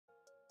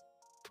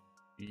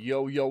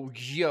Yo, yo,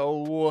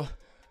 yo.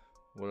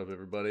 What up,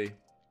 everybody?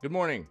 Good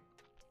morning.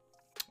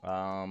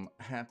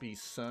 Happy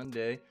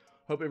Sunday.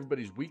 Hope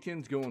everybody's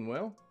weekend's going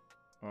well.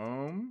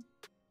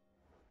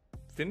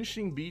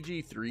 Finishing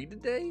BG3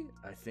 today,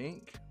 I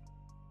think.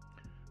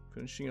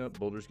 Finishing up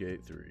Baldur's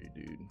Gate 3,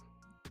 dude.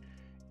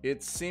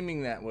 It's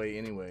seeming that way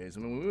anyways.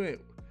 I mean,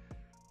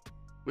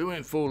 we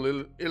went full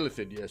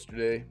illithid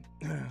yesterday.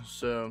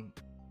 So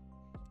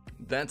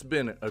that's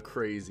been a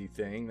crazy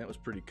thing. That was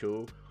pretty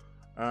cool.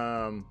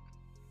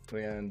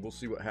 And we'll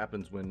see what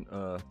happens when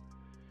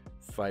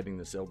fighting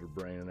this Elder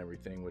Brain and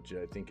everything, which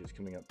I think is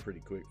coming up pretty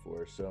quick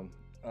for us. So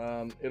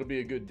it'll be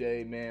a good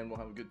day, man. We'll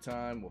have a good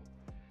time. We'll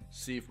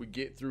see if we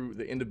get through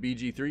the end of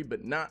BG3,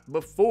 but not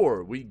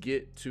before we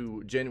get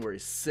to January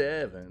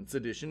 7th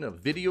edition of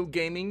Video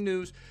Gaming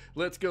News.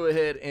 Let's go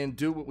ahead and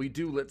do what we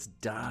do. Let's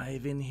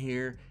dive in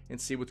here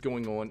and see what's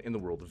going on in the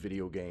world of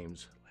video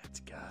games. Let's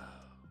go.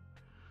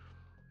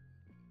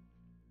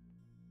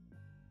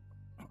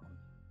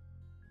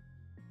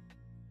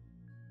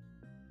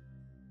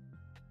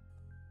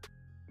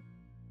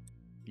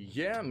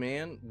 Yeah,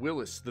 man.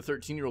 Willis, the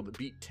 13-year-old that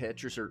beat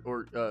Tetris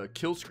or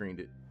kill screened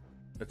it.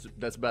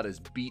 That's about as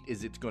beat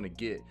as it's gonna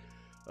get.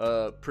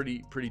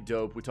 Pretty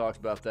dope. We talked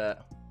about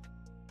that.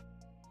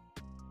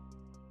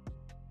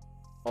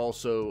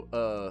 Also,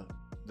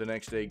 the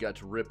next day got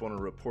to rip on a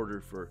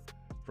reporter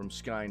from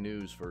Sky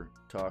News for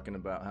talking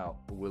about how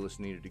Willis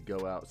needed to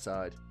go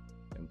outside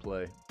and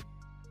play.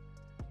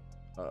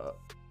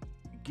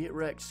 Get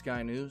wrecked,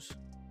 Sky News.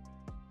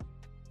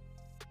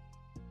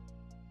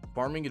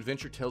 Farming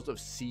Adventure Tales of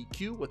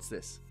CQ? What's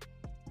this?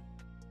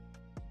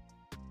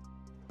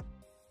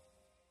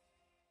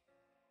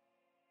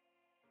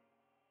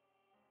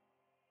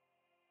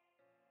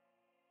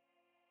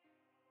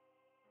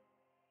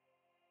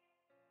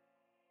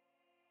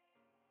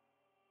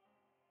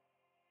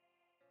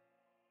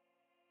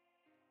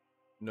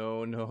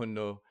 No, no,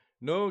 no.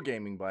 No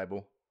gaming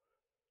Bible.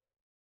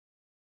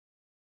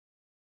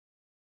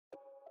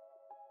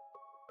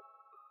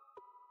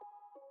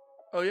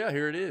 Oh yeah,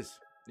 here it is.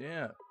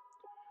 Yeah.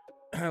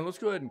 Let's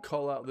go ahead and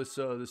call out this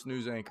this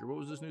news anchor. What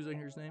was this news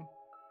anchor's name?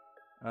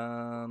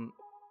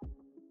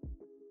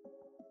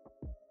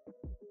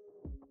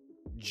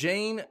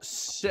 Jane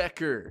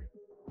Secker.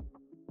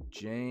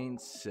 Jane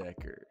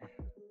Secker.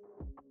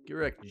 Get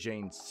wrecked,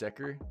 Jane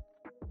Secker.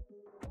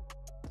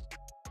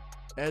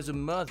 As a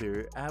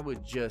mother, I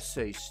would just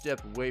say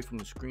step away from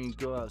the screens,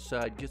 go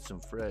outside, get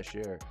some fresh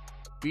air.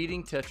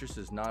 Beating Tetris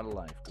is not a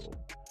life goal.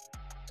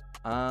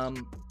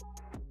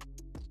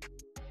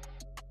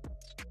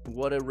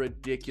 What a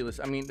ridiculous...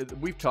 I mean,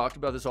 we've talked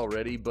about this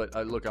already, but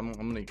look, I'm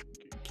going to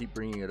keep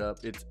bringing it up.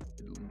 It's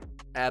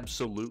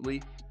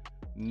absolutely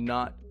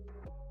not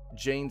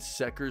Jane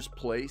Secker's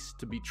place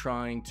to be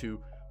trying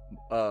to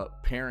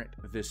parent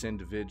this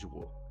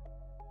individual.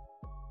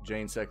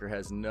 Jane Secker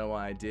has no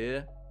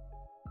idea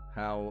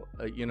how,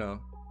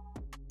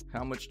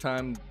 how much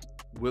time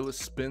Willis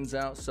spends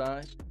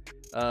outside.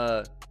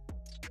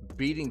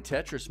 Beating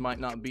Tetris might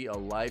not be a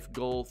life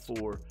goal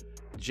for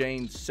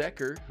Jane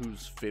Secker,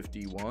 who's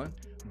 51,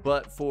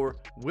 but for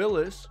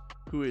Willis,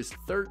 who is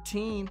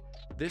 13,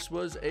 this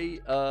was a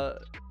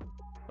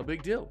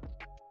big deal.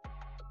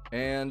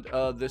 And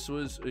this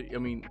was, I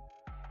mean,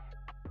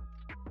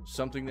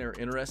 something they're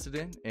interested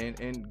in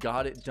and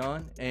got it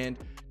done. And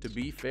to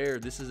be fair,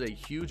 this is a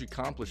huge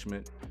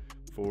accomplishment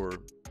for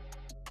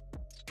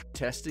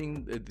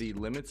testing the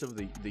limits of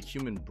the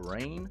human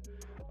brain.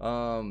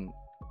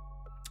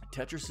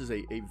 Tetris is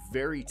a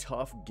very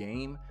tough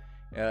game.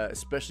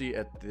 Especially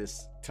at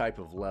this type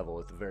of level,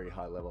 at the very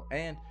high level,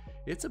 and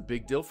it's a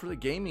big deal for the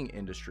gaming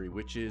industry,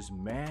 which is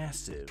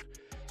massive.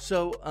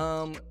 So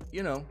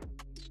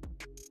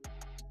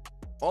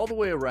all the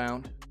way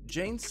around,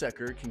 Jane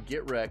Secker can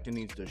get wrecked and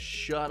needs to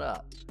shut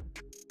up.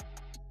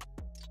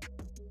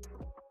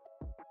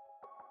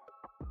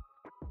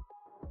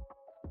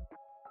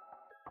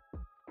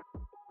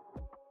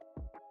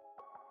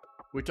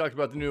 We talked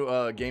about the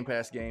new Game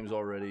Pass games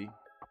already.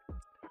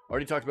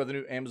 Already talked about the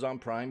new Amazon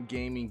Prime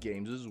gaming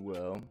games as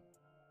well.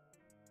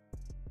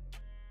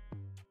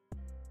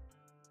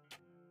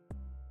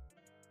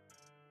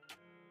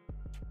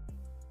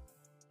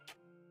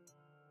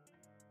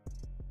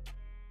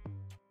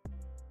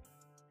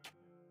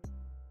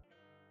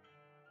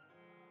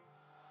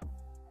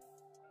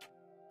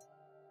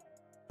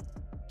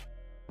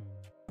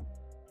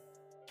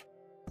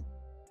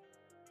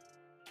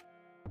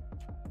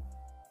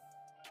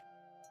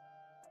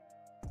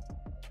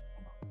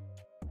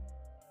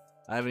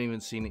 I haven't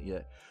even seen it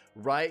yet.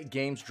 Riot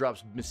Games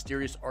drops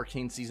mysterious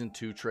Arcane Season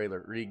 2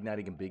 trailer,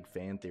 reigniting a big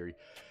fan theory.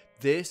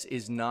 This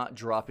is not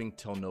dropping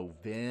till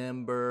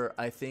November,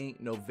 I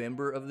think.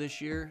 November of this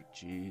year?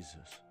 Jesus.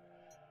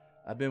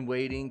 I've been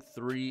waiting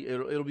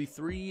it'll be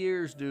 3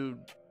 years, dude.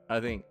 I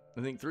think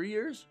 3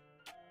 years?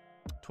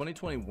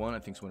 2021, I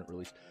think is when it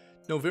released.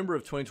 November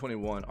of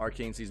 2021,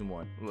 Arcane Season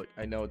 1. Look,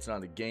 I know it's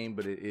not a game,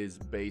 but it is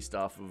based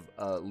off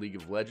of League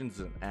of Legends,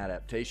 an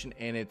adaptation,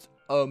 and it's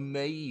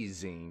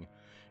amazing.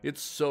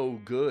 It's so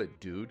good,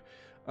 dude.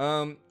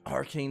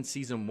 Arcane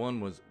Season 1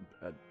 was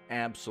an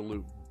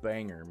absolute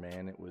banger,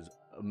 man. It was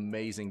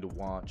amazing to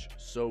watch.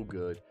 So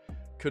good.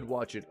 Could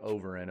watch it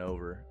over and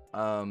over.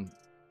 And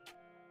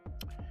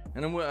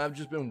I've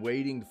just been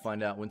waiting to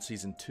find out when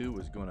Season 2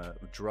 was going to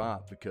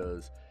drop,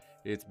 because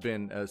it's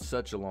been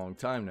such a long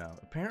time now.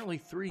 Apparently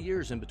 3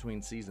 years in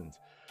between seasons.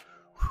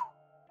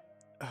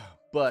 Whew.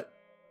 But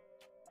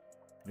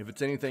if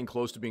it's anything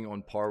close to being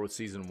on par with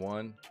Season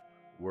 1,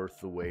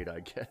 worth the wait, I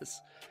guess.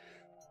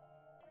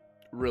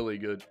 Really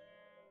good.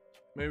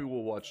 Maybe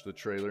we'll watch the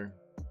trailer.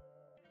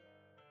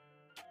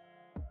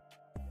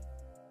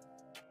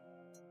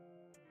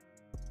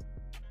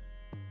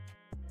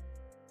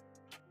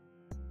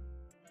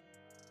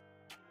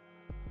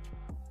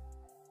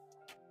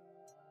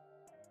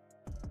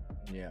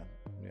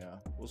 Yeah,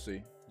 we'll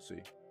see.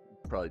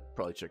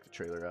 Probably check the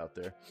trailer out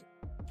there.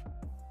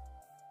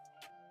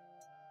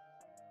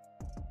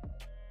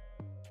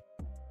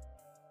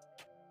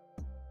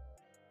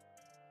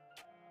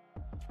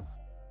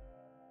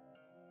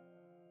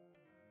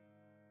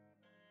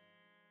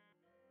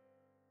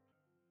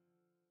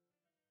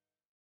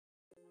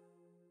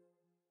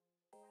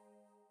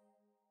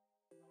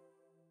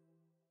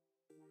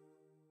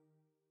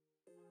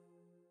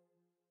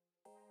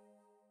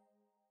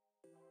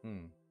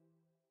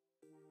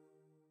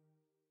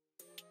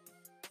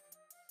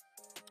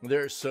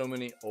 There are so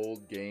many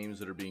old games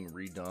that are being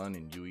redone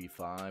in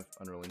UE5,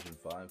 Unreal Engine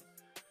 5,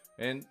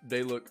 and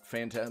they look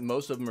fantastic.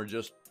 Most of them are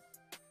just,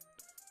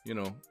 you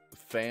know,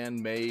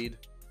 fan-made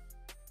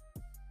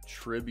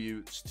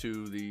tributes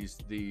to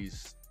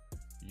these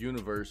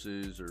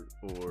universes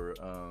or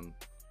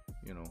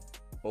you know,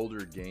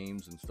 older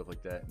games and stuff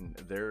like that, and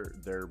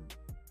they're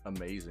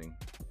amazing,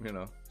 you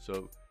know.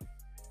 So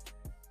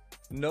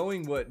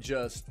knowing what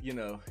just, you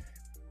know,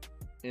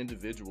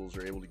 individuals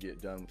are able to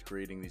get done with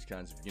creating these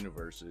kinds of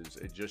universes,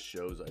 it just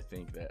shows, I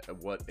think, that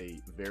what a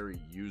very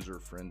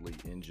user-friendly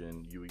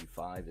engine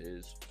UE5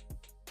 is.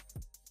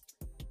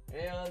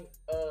 And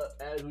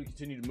as we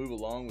continue to move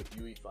along with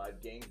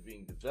UE5 games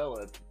being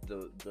developed,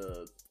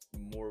 the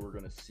more we're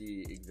going to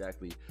see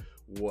exactly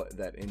what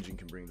that engine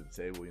can bring to the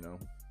table, you know.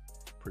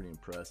 Pretty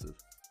impressive.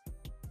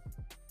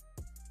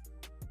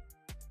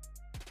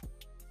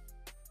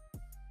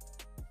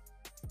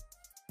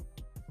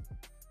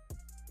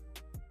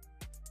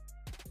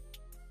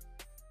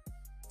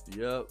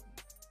 Yep,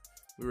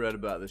 we read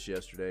about this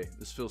yesterday.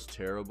 This feels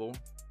terrible.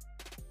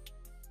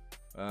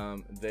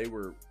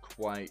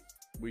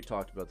 We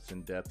talked about this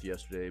in depth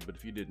yesterday, but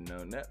if you didn't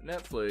know,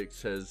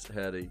 Netflix has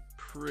had a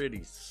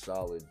pretty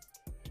solid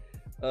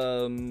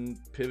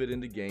pivot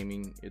into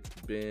gaming. It's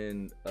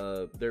been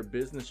their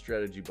business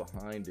strategy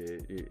behind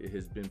it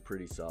has been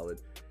pretty solid.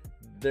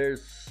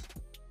 There's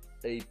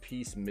a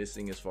piece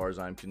missing as far as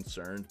I'm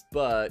concerned,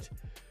 but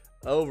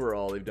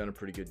overall they've done a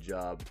pretty good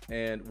job.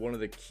 And one of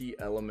the key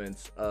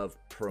elements of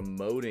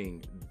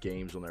promoting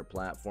games on their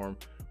platform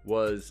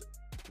was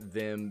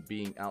them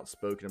being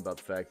outspoken about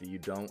the fact that you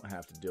don't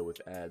have to deal with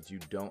ads, you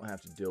don't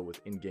have to deal with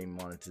in-game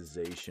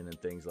monetization and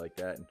things like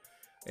that,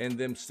 and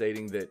them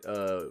stating that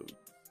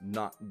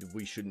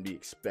we shouldn't be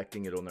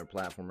expecting it on their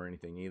platform or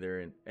anything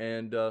either.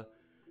 And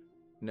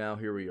now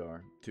here we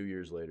are 2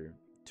 years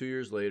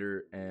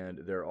later, and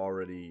they're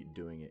already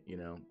doing it, you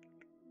know.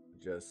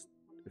 Just,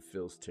 it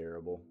feels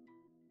terrible.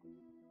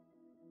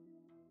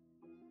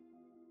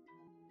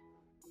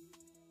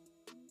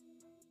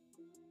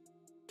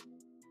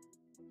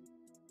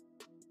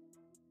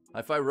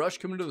 Hi-Fi Rush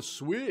coming to the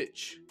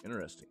Switch.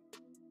 Interesting.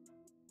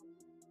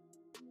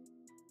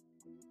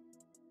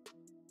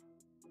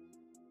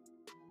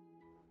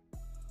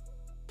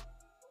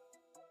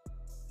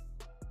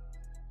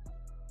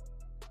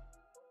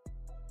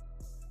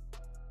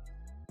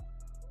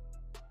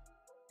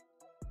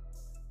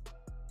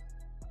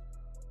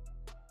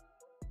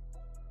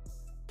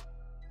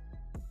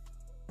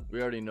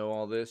 We already know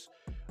all this.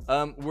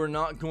 We're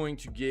not going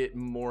to get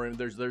more.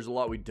 There's a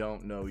lot we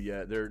don't know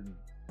yet.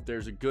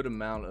 There's a good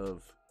amount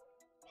of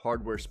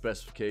hardware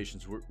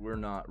specifications we're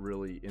not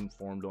really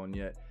informed on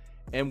yet,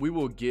 and we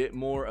will get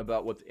more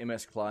about what the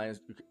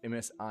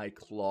MSI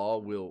Claw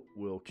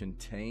will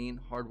contain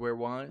hardware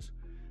wise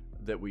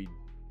that we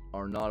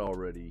are not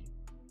already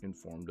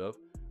informed of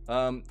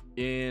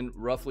in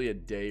roughly a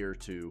day or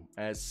two.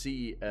 As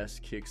CES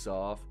kicks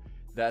off,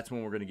 that's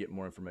when we're going to get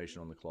more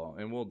information on the Claw,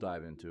 and we'll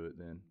dive into it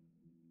then.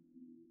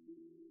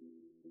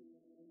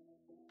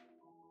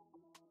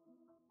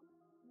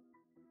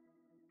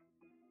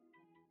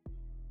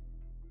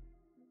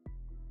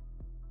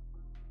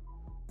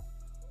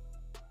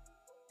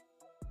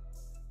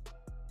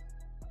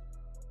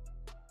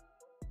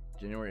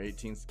 January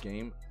 18th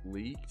game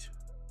leaked.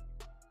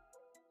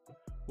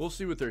 We'll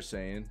see what they're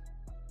saying.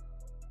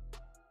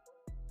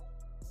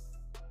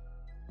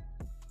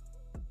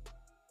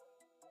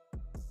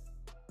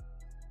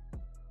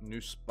 New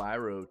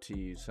Spyro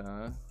tease,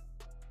 huh?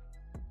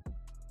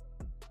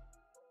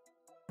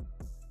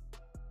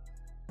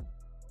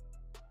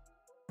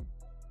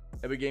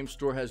 Epic Games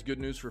Store has good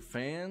news for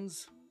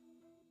fans.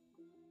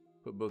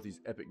 Put both these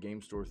Epic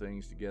Game Store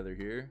things together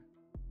here.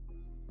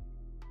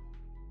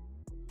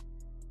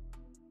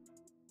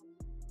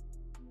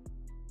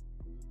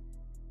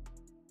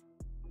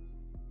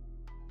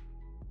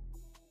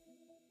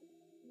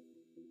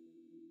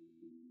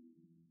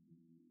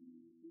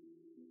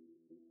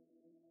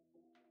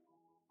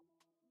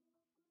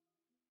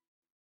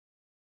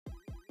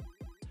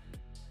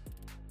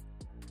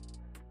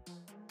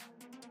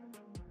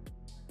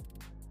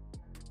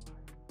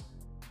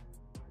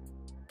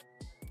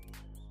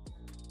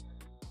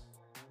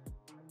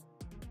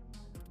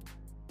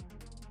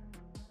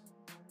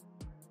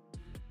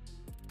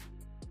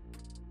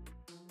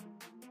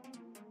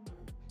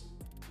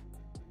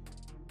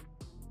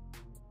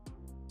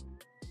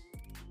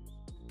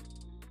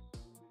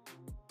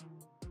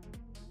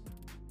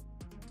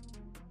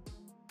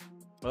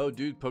 Oh,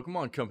 dude,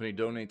 Pokemon Company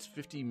donates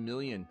 50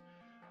 million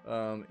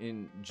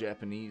in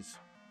Japanese.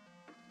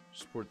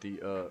 Support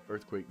the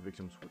earthquake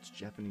victims. What's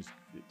Japanese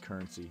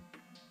currency?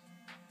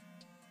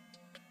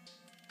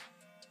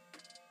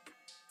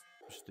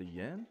 Just the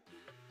yen?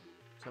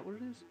 Is that what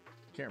it is?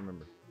 Can't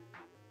remember.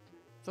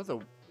 I thought the...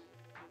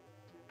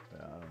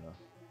 I don't know.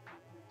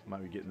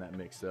 Might be getting that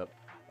mixed up.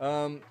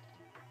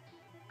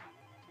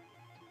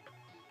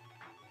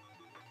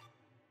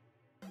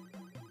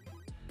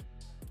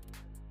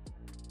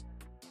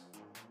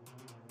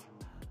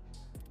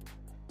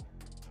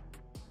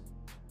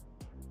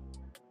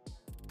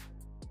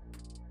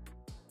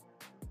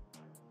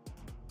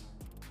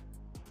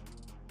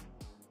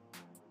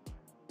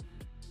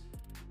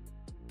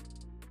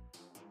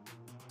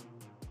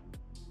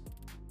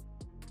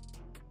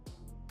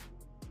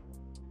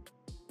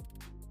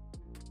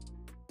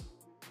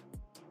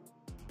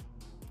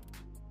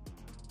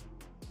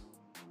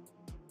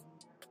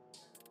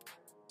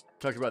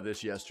 Talked about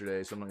this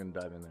yesterday, so I'm not going to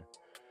dive in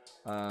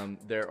there.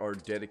 There are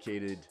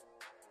dedicated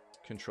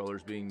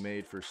controllers being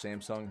made for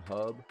Samsung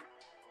Hub,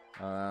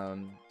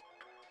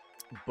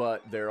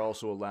 but they're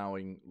also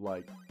allowing,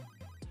 like,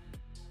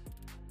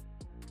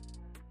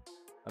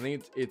 I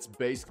think it's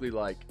basically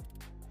like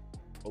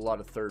a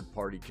lot of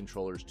third-party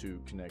controllers to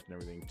connect and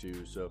everything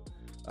too. So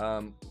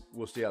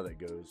we'll see how that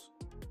goes.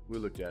 We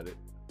looked at it.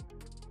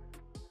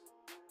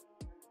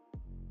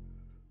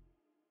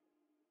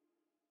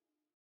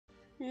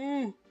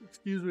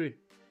 Excuse me.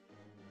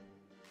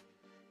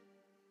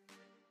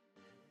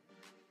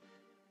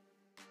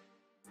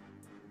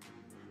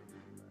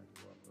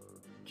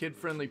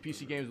 Kid-friendly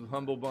PC games with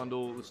Humble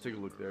Bundle. Let's take a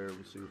look there.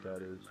 We'll see what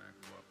that is.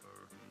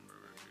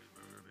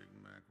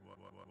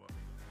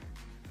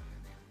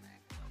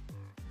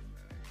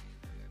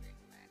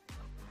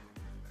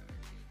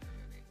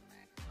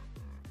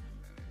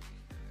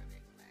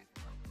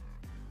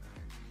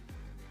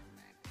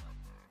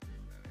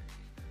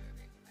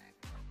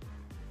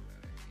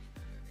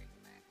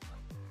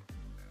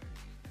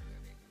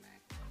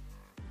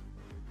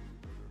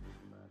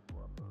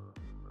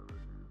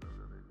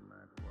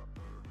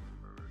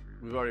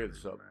 We've already got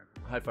this up.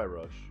 Hi-Fi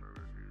Rush.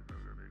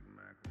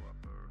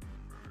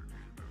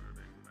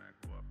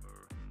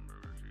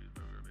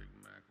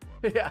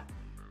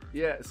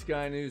 Yeah,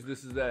 Sky News.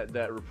 This is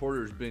that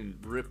reporter's been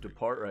ripped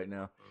apart right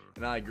now,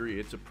 and I agree.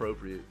 It's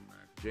appropriate.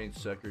 Jane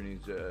Secker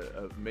needs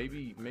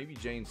maybe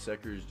Jane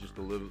Secker is just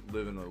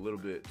living a little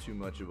bit too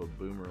much of a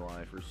boomer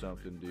life or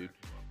something, dude.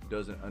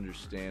 Doesn't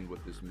understand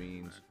what this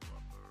means.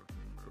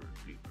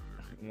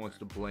 Wants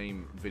to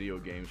blame video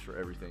games for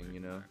everything,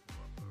 you know.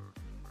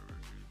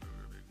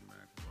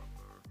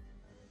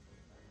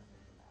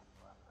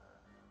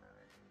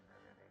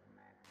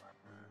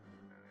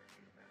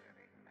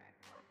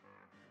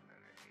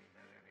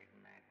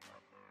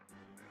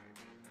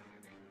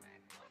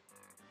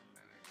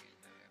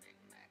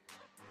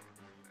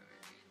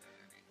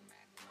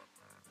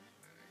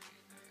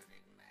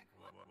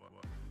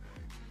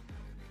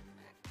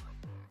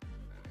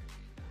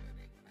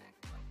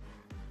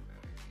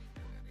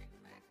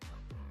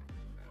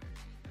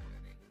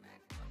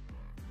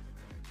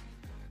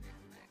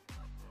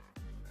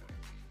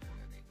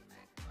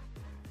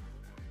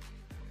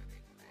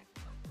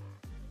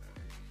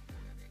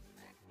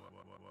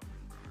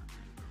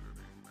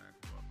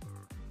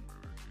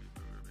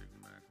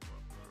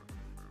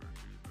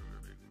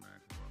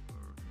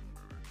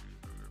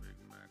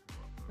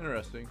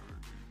 Interesting.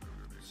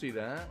 See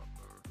that?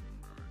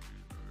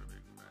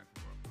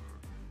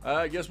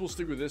 I guess we'll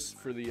stick with this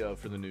for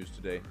the news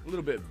today. A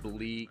little bit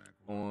bleak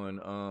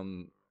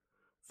on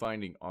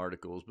finding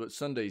articles, but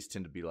Sundays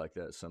tend to be like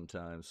that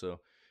sometimes. So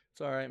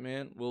it's all right,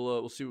 man.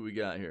 We'll see what we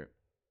got here.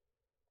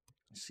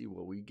 Let's see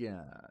what we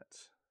got.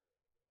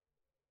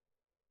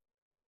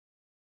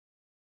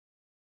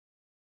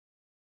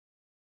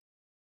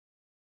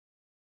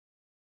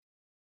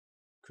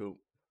 Cool.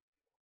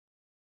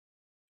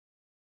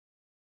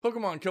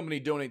 Pokemon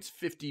Company donates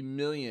 50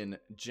 million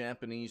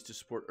Japanese to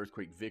support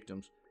earthquake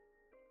victims.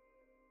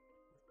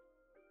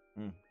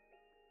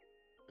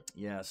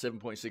 Yeah,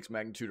 7.6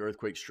 magnitude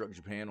earthquake struck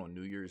Japan on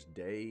New Year's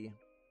Day.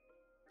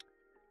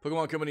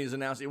 Pokemon Company has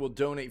announced it will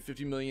donate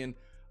 50 million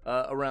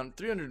around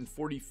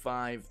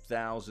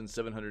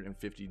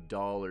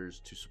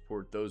 $345,750 to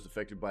support those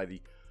affected by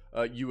the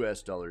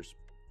U.S. dollars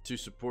to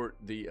support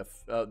the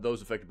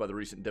those affected by the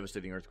recent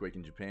devastating earthquake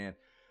in Japan.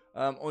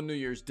 On New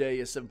Year's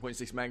Day, a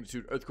 7.6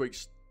 magnitude earthquake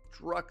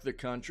struck the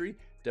country,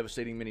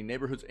 devastating many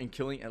neighborhoods and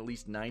killing at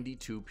least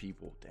 92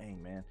 people.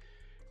 Dang, man.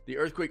 The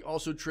earthquake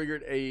also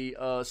triggered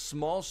a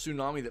small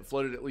tsunami that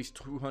flooded at least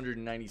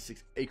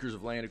 296 acres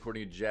of land,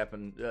 according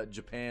to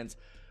Japan's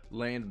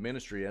land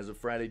ministry. As of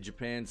Friday,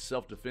 Japan's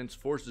self-defense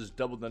forces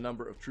doubled the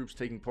number of troops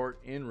taking part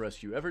in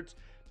rescue efforts,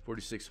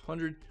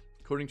 4,600,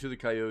 according to the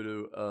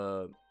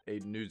Kyodo a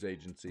news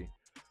agency.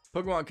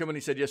 Pokemon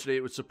Company said yesterday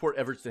it would support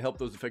efforts to help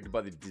those affected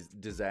by the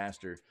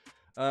disaster.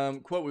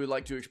 Quote, we would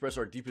like to express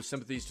our deepest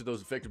sympathies to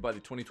those affected by the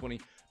 2020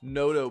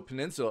 Noto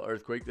Peninsula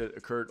earthquake that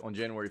occurred on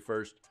January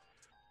 1st,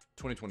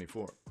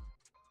 2024.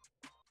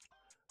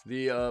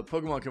 The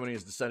Pokemon Company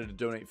has decided to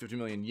donate 50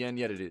 million yen.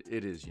 Yet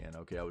it is yen.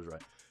 Okay, I was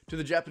right. To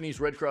the Japanese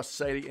Red Cross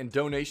Society and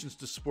donations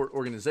to support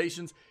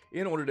organizations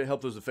in order to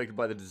help those affected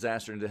by the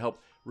disaster and to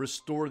help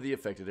restore the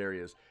affected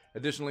areas.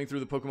 Additionally, through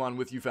the Pokemon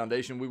With You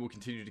Foundation, we will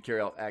continue to carry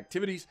out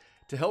activities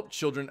to help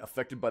children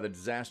affected by the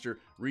disaster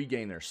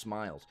regain their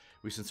smiles.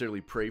 We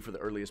sincerely pray for the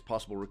earliest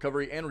possible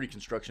recovery and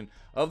reconstruction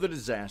of the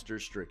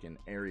disaster-stricken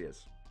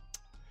areas.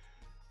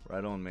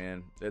 Right on,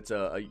 man. That's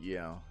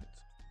yeah.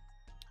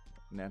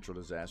 Natural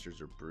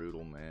disasters are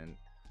brutal, man.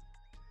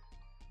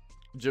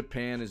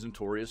 Japan is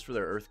notorious for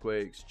their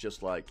earthquakes,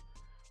 just like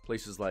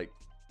places like,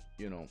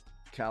 you know,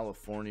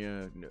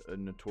 California,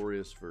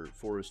 notorious for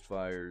forest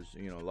fires.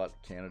 You know, a lot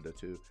of Canada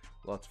too.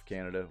 Lots of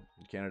Canada.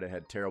 Canada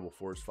had terrible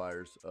forest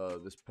fires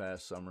this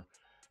past summer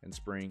and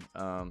spring.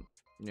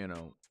 You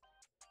know,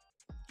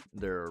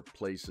 there are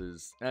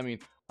places. I mean,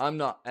 I'm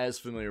not as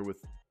familiar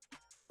with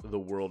the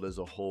world as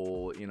a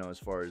whole, you know, as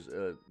far as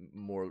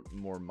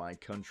more my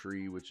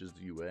country, which is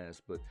the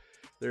U.S., but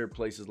there are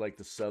places like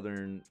the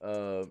southern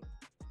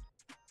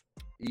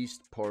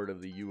east part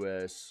of the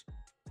U.S.,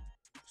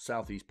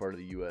 southeast part of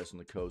the U.S. and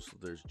the coast.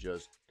 There's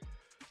just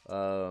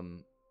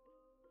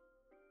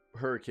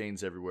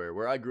hurricanes everywhere.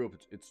 Where I grew up,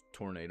 it's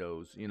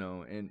tornadoes, you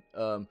know, and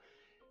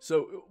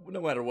so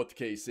no matter what the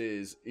case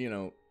is, you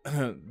know,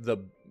 the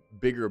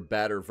bigger,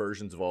 badder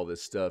versions of all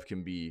this stuff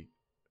can be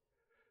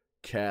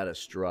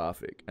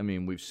catastrophic. I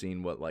mean, we've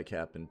seen what like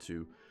happened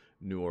to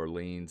New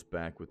Orleans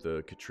back with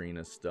the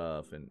Katrina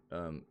stuff, and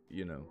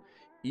you know,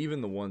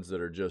 even the ones that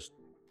are just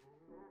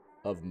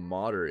of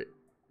moderate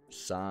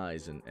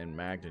size and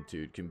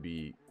magnitude can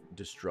be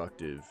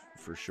destructive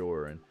for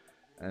sure.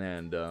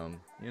 And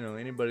you know,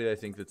 anybody I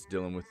think that's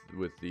dealing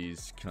with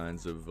these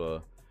kinds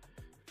of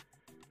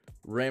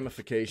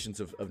ramifications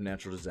of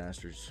natural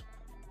disasters,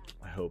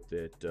 I hope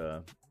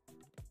that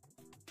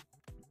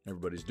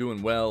everybody's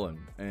doing well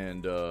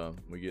and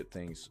we get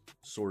things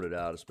sorted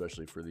out,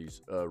 especially for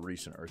these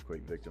recent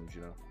earthquake victims,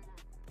 you know.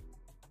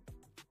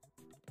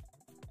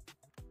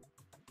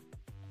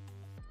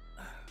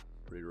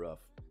 Pretty rough.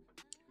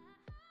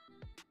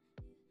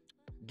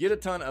 Get a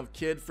ton of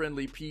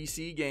kid-friendly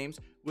PC games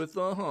with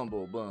the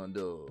Humble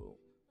Bundle.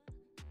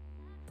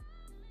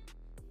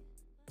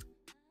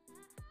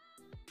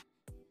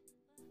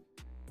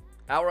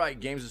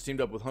 Outright Games has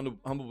teamed up with Humble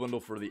Bundle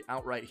for the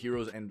Outright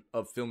Heroes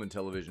of Film and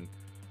Television.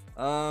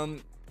 So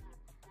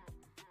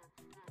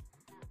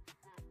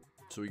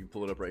we can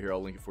pull it up right here.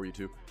 I'll link it for you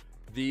too.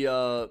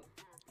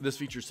 This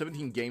features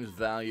 17 games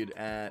valued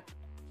at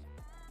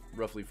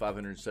roughly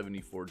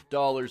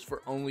 $574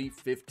 for only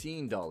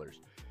 $15.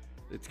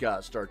 It's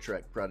got Star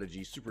Trek,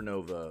 Prodigy,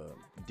 Supernova,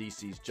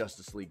 DC's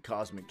Justice League,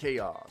 Cosmic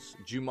Chaos,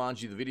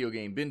 Jumanji the video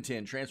game, Ben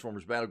 10,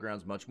 Transformers,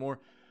 Battlegrounds, much more.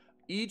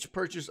 Each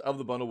purchase of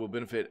the bundle will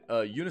benefit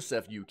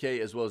UNICEF UK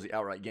as well as the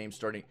Outright Games,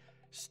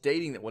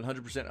 stating that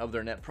 100% of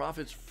their net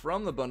profits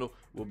from the bundle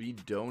will be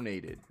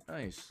donated.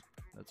 Nice.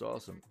 That's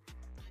awesome.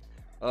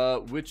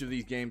 Which of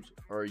these games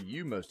are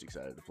you most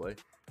excited to play?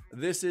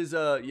 This is,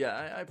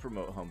 yeah, I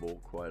promote Humble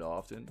quite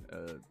often.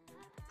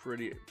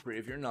 Pretty,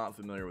 if you're not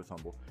familiar with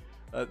Humble,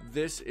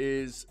 this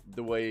is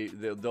the way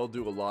they'll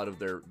do a lot of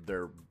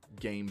their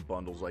game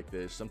bundles like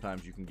this.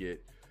 Sometimes you can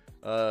get,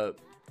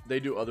 they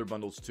do other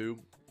bundles too,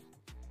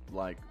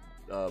 like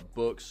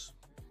books,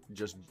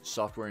 just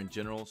software in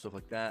general, stuff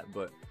like that.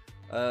 But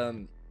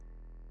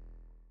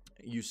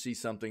you see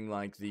something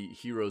like the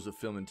Heroes of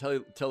Film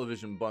and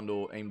Television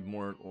bundle aimed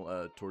more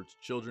towards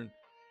children.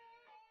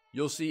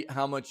 You'll see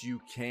how much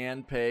you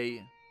can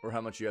pay or how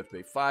much you have to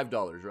pay.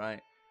 $5, right?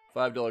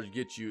 $5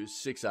 gets you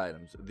 6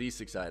 items. These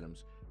 6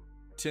 items.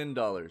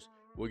 $10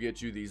 will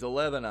get you these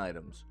 11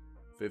 items.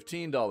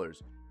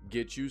 $15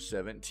 get you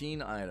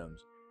 17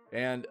 items.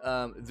 And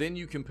then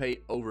you can pay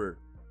over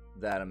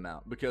that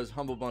amount because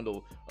Humble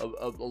Bundle,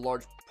 a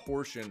large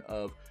portion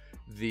of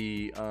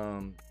the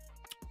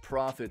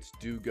profits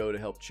do go to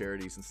help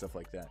charities and stuff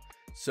like that.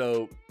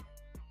 So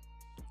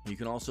you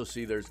can also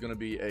see there's going to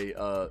be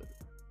a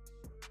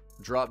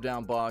drop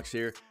down box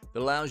here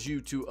that allows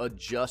you to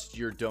adjust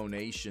your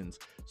donations.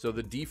 So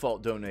the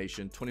default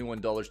donation,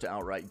 $21 to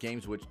Outright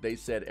Games, which they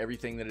said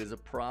everything that is a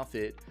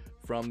profit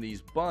from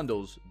these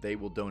bundles, they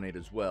will donate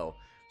as well.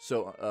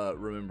 So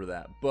remember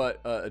that.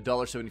 But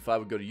 $1.75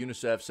 would go to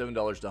UNICEF,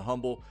 $7 to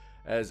Humble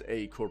as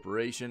a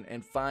corporation,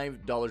 and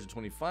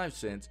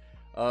 $5.25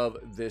 of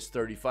this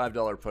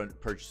 $35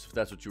 purchase, if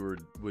that's what you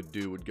would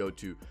do, would go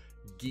to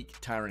Geek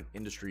Tyrant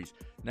Industries.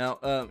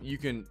 Now, you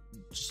can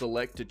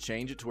select to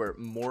change it to where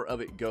more of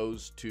it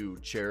goes to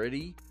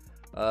charity.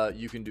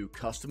 You can do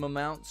custom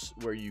amounts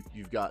where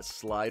you've got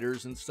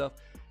sliders and stuff.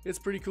 It's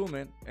pretty cool,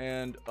 man.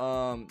 And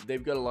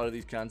they've got a lot of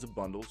these kinds of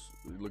bundles.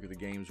 Look at the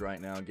games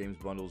right now, games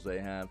bundles they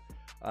have.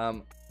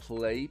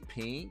 Play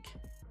Pink.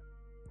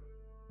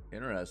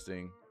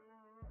 Interesting.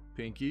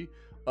 Pinky.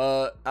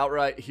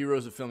 Outright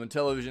Heroes of Film and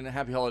Television.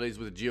 Happy Holidays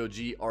with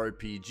GOG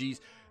RPGs.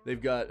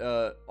 They've got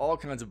all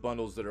kinds of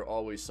bundles that are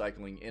always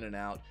cycling in and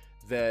out,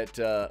 that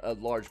a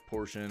large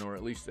portion, or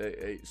at least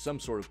some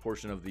sort of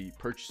portion of the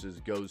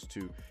purchases, goes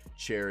to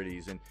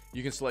charities. And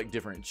you can select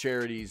different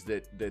charities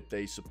that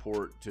they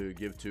support to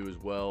give to as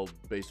well,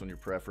 based on your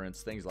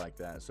preference, things like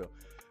that. So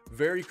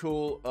very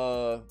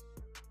cool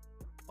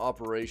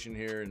operation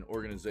here and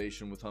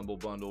organization with Humble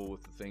Bundle,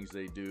 with the things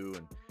they do,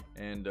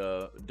 and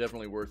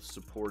definitely worth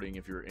supporting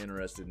if you're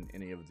interested in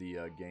any of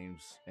the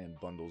games and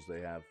bundles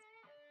they have.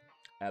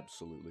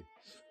 Absolutely.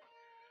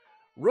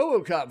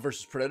 RoboCop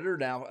vs. Predator,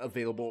 now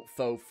available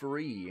for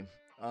free.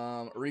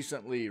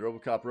 Recently,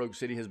 RoboCop Rogue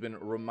City has been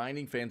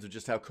reminding fans of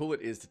just how cool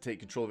it is to take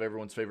control of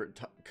everyone's favorite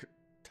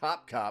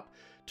top cop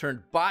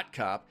turned bot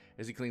cop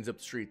as he cleans up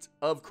the streets.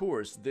 Of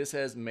course, this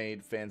has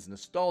made fans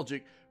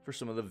nostalgic for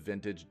some of the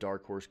vintage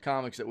Dark Horse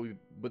comics that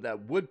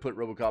would put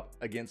RoboCop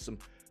against some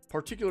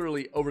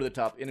particularly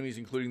over-the-top enemies,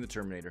 including the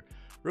Terminator.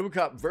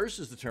 RoboCop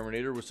vs. the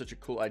Terminator was such a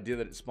cool idea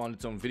that it spawned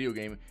its own video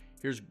game.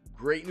 Here's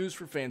great news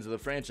for fans of the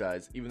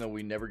franchise. Even though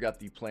we never got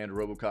the planned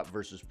RoboCop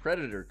vs.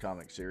 Predator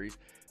comic series,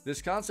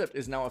 this concept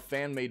is now a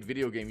fan-made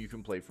video game you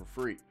can play for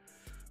free.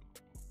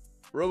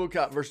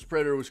 RoboCop vs.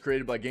 Predator was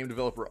created by game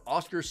developer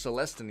Oscar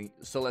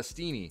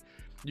Celestini.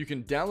 You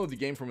can download the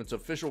game from its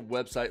official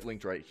website,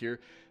 linked right here.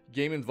 The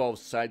game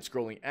involves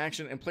side-scrolling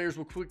action, and players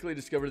will quickly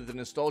discover that the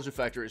nostalgia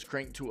factor is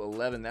cranked to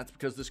 11. That's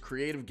because this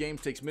creative game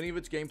takes many of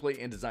its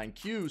gameplay and design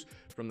cues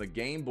from the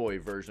Game Boy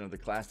version of the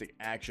classic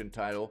action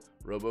title,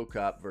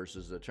 RoboCop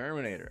vs. the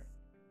Terminator.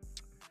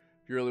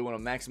 If you really want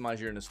to maximize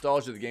your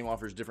nostalgia, the game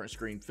offers different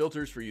screen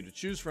filters for you to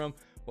choose from.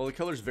 While the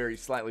colors vary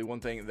slightly, one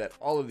thing that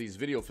all of these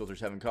video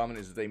filters have in common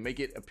is that they make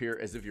it appear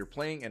as if you're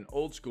playing an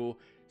old-school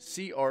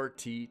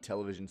CRT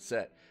television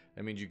set.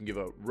 That means you can give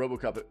a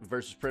RoboCop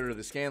vs. Predator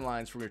the scan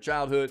lines from your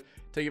childhood,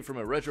 take it from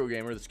a retro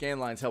gamer. The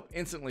scan lines help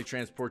instantly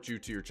transport you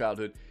to your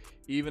childhood,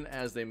 even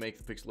as they make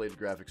the pixelated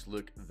graphics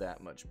look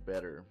that much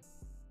better.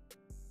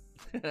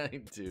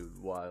 Dude,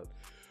 wild.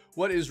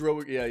 What is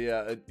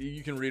Yeah,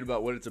 you can read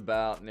about what it's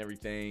about and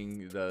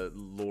everything, the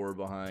lore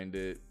behind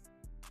it.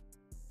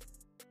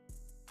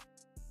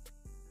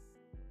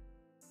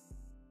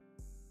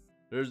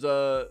 There's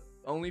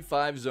only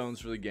 5 zones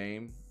for the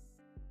game.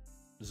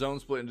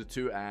 Zones split into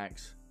 2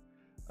 acts.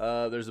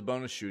 There's a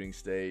bonus shooting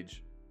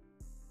stage.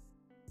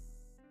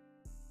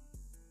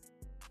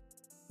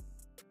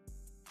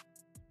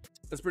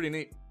 That's pretty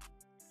neat.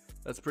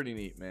 That's pretty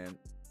neat, man.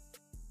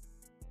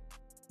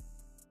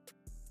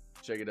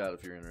 Check it out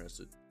if you're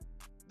interested.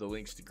 The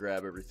links to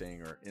grab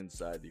everything are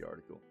inside the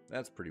article.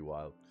 That's pretty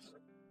wild.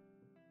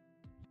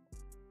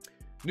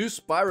 New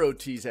Spyro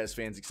tease has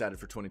fans excited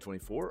for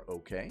 2024.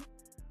 Okay.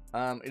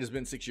 It has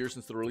been 6 years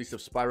since the release of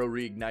Spyro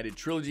Reignited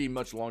Trilogy,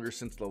 much longer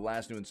since the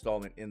last new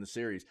installment in the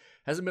series.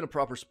 Hasn't been a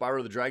proper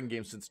Spyro the Dragon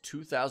game since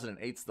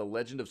 2008's The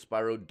Legend of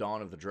Spyro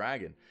Dawn of the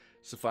Dragon.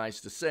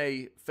 Suffice to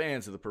say,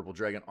 fans of the Purple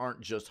Dragon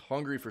aren't just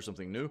hungry for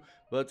something new,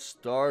 but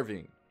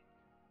starving.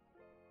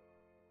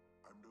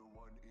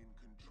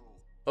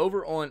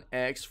 Over on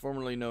X,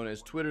 formerly known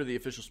as Twitter, the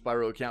official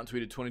Spyro account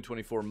tweeted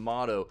 2024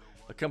 motto,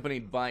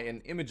 accompanied by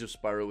an image of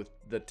Spyro with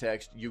the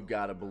text, "You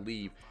gotta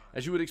believe."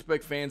 As you would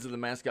expect, fans of the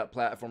mascot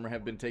platformer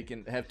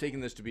have taken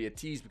this to be a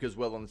tease because,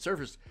 well, on the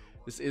surface,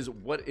 this is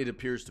what it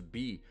appears to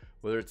be.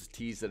 Whether it's a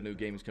tease that a new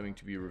game is coming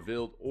to be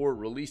revealed or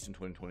released in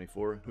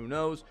 2024, who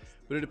knows?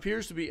 But it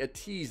appears to be a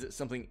tease that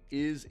something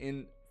is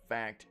in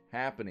fact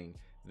happening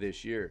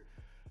this year.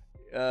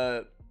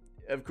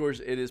 Of course,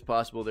 it is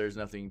possible there's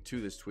nothing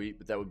to this tweet,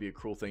 but that would be a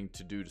cruel thing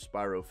to do to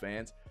Spyro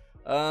fans.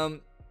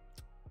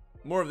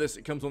 More of this,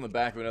 it comes on the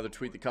back of another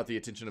tweet that caught the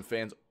attention of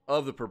fans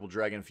of the Purple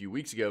Dragon a few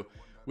weeks ago,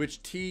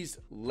 which teased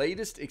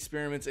latest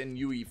experiments in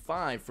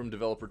UE5 from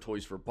developer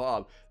Toys for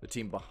Bob, the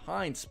team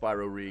behind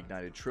Spyro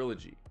Reignited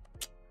Trilogy.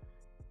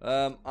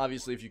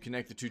 Obviously, if you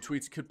connect the two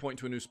tweets, it could point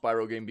to a new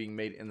Spyro game being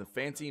made in the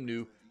fancy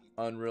new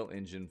Unreal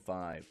Engine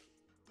 5.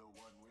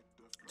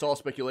 It's all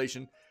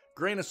speculation,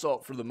 grain of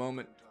salt for the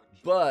moment,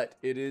 but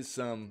it is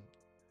some,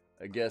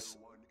 I guess,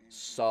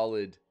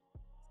 solid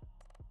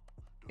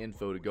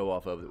info to go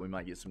off of that we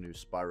might get some new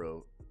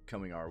Spyro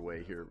coming our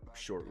way here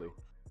shortly.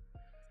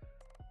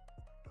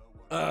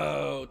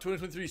 Oh,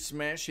 2023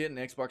 smash hit and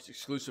Xbox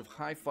exclusive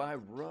Hi-Fi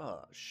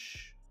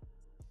Rush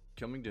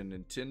coming to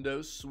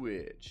Nintendo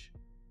Switch.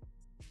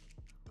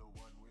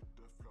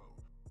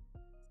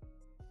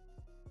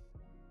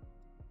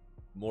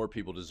 More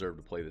people deserve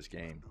to play this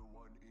game.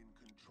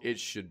 it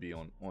should be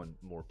on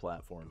more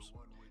platforms.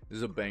 This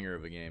is a banger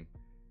of a game.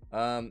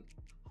 And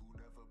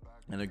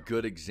a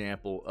good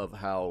example of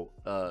how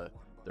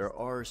there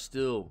are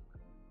still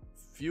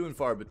few and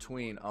far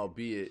between,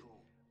 albeit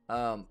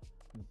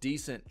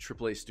decent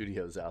AAA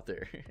studios out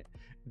there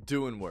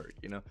doing work,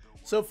 you know.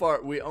 So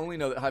far, we only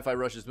know that Hi-Fi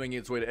Rush is making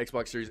its way to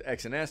Xbox Series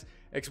X and S,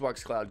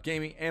 Xbox Cloud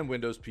Gaming, and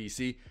Windows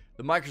PC.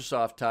 The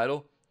Microsoft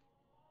title,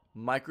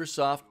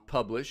 Microsoft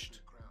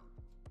published,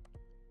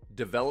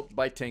 developed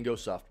by Tango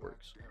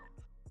Softworks.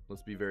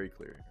 Let's be very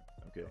clear here.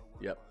 Okay,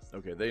 yep.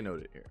 Okay, they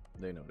noted it here.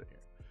 They noted it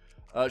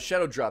here.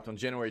 Shadow dropped on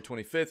January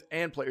 25th,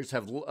 and players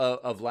have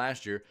of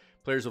last year.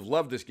 Players have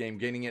loved this game,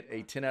 gaining it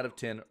a 10 out of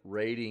 10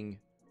 rating.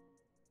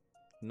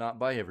 Not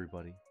by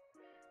everybody.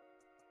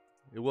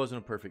 It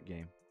wasn't a perfect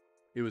game.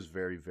 It was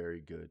very, very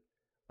good.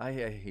 I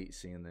hate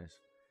seeing this.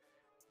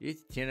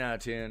 It's 10 out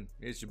of 10.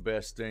 It's the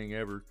best thing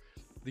ever.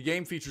 The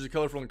game features a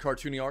colorful and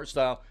cartoony art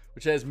style,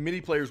 which has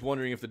many players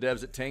wondering if the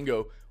devs at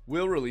Tango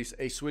will release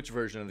a Switch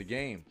version of the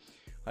game.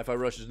 Hi-Fi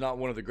Rush is not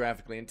one of the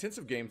graphically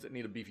intensive games that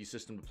need a beefy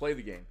system to play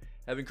the game.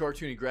 Having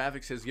cartoony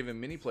graphics has given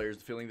many players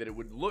the feeling that it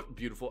would look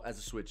beautiful as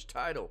a Switch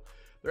title.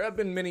 There have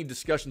been many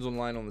discussions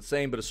online on the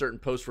same, but a certain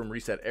post from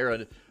Reset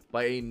Era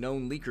by a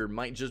known leaker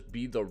might just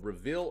be the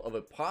reveal of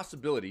a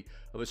possibility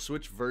of a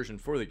Switch version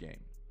for the game.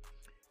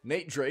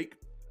 Nate Drake,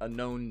 a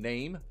known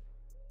name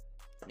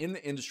in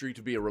the industry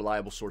to be a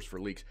reliable source for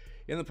leaks.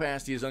 In the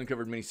past, he has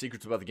uncovered many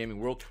secrets about the gaming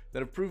world that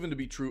have proven to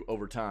be true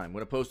over time.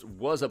 When a post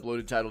was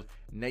uploaded titled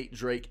Nate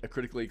Drake, a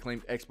critically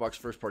acclaimed Xbox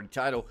first-party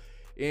title,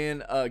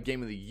 in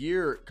Game of the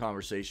Year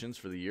conversations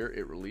for the year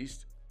it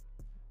released,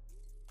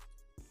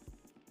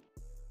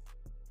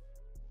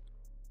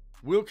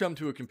 will come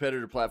to a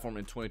competitor platform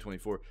in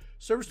 2024.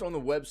 Serviced on the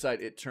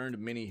website, it turned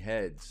many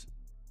heads.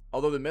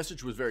 Although the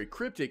message was very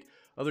cryptic,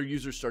 other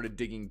users started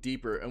digging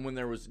deeper, and when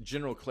there was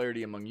general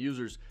clarity among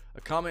users,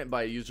 a comment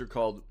by a user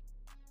called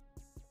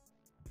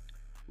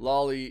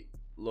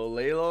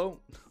Lolelo,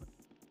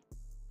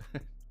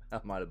 I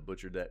might have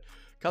butchered that,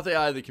 caught the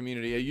eye of the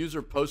community. A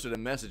user posted a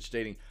message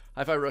stating,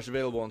 Hi-Fi Rush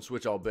available on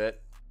Switch, I'll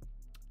bet.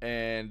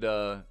 And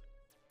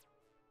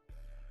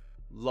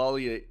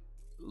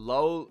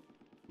Lolelo,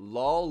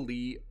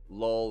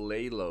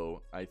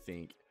 I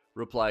think,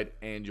 replied,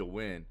 and you'll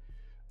win.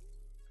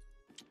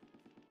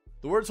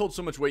 The words hold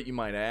so much weight, you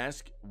might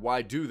ask.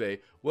 Why do they?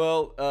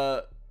 Well,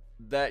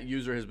 that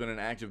user has been an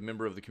active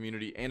member of the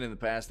community, and in the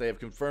past, they have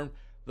confirmed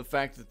the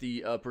fact that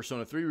the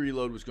Persona 3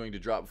 Reload was going to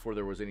drop before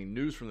there was any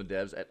news from the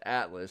devs at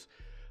Atlas.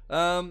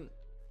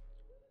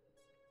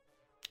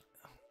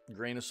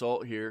 Grain of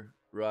salt here,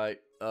 right?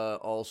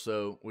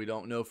 Also, we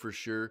don't know for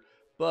sure,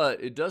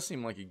 but it does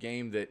seem like a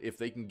game that if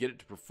they can get it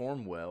to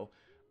perform well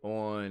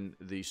on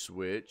the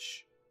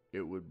Switch,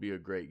 it would be a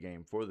great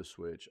game for the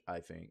Switch, I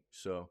think.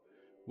 So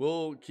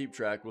we'll keep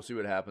track. We'll see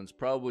what happens.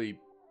 Probably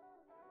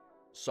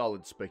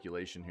solid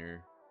speculation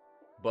here,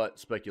 but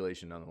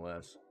speculation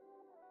nonetheless.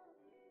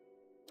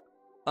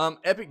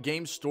 Epic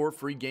Games Store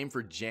free game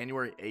for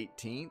January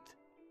 18th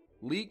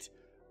leaked.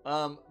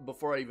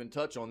 Before I even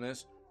touch on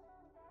this,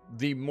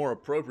 the more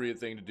appropriate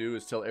thing to do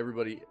is tell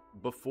everybody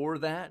before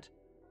that,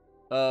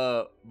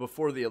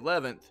 before the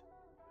 11th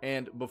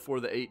and before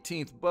the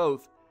 18th,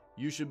 both,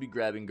 you should be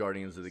grabbing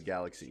Guardians of the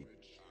Galaxy.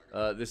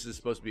 This is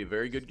supposed to be a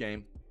very good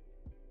game,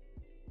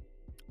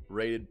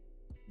 rated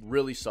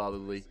really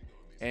solidly,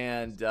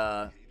 and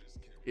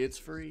it's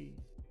free.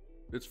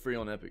 It's free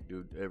on Epic,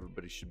 dude.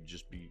 Everybody should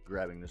just be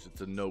grabbing this. It's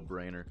a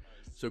no-brainer.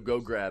 So go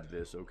grab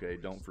this, okay?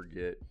 Don't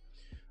forget.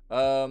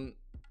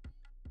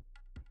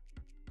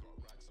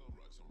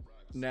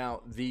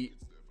 Now, the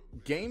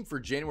game for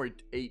January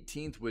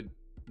 18th would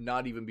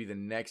not even be the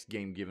next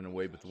game given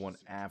away, but the one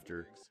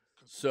after.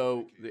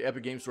 So the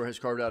Epic Games Store has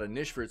carved out a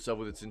niche for itself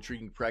with its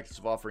intriguing practice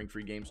of offering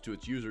free games to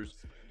its users.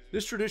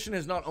 This tradition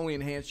has not only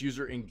enhanced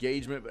user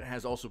engagement, but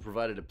has also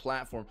provided a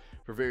platform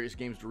for various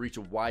games to reach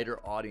a wider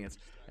audience.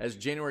 As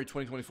January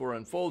 2024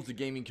 unfolds, the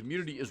gaming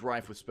community is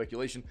rife with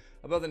speculation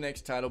about the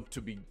next title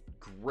to be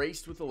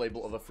graced with the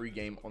label of a free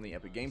game on the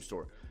Epic Games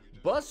Store.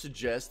 Buzz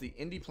suggests the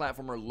indie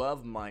platformer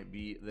Love might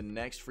be the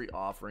next free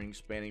offering,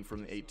 spanning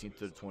from the 18th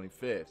to the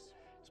 25th.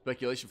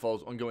 Speculation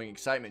follows ongoing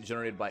excitement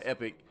generated by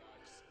Epic,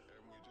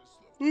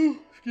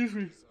 excuse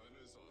me,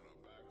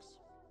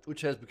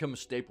 which has become a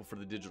staple for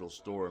the digital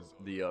store,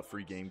 the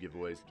free game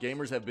giveaways.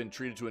 Gamers have been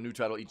treated to a new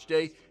title each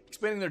day,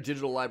 expanding their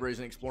digital libraries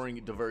and exploring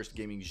diverse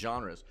gaming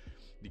genres.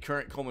 The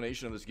current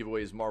culmination of this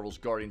giveaway is Marvel's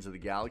Guardians of the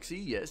Galaxy,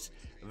 yes,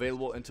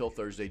 available until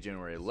Thursday,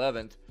 January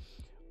 11th,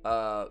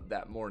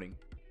 that morning.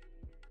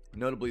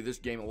 Notably, this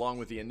game, along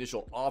with the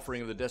initial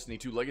offering of the Destiny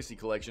 2 Legacy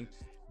Collection,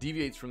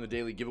 deviates from the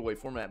daily giveaway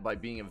format by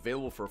being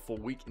available for a full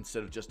week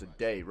instead of just a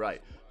day,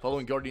 right?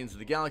 Following Guardians of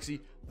the Galaxy,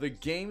 the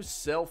game's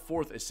sell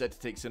forth is set to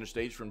take center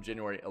stage from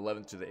January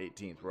 11th to the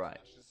 18th, right?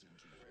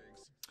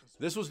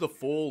 This was the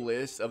full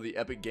list of the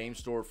Epic Games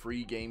Store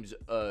free games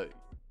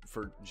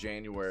for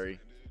January.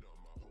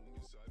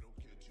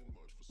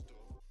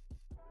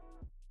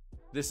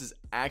 this is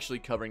actually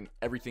covering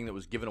everything that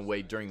was given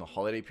away during the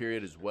holiday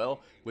period as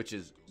well, which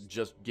is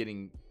just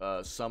getting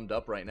summed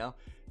up right now.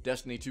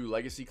 Destiny 2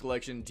 Legacy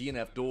Collection,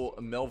 DNF Duel,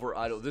 Melvor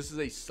Idol. This is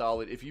a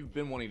solid, if you've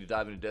been wanting to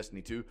dive into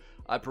Destiny 2,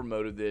 I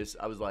promoted this.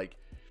 I was like,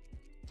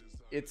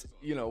 it's,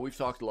 you know, we've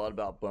talked a lot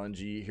about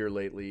Bungie here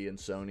lately and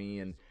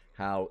Sony and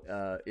how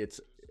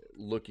it's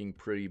looking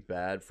pretty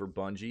bad for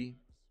Bungie.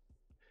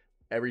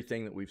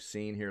 Everything that we've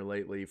seen here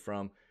lately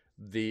from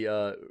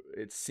the,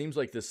 it seems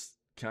like this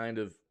kind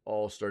of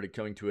all started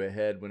coming to a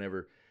head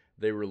whenever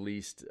they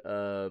released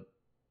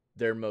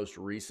their most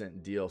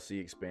recent DLC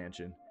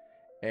expansion.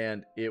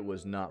 And it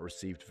was not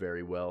received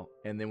very well.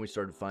 And then we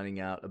started finding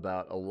out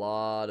about a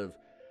lot of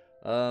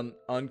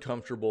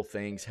uncomfortable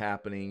things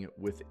happening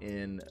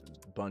within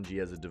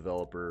Bungie as a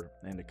developer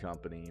and a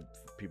company.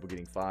 People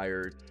getting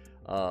fired.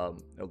 A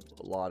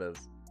lot of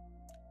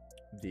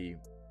the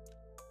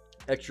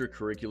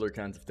extracurricular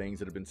kinds of things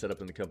that have been set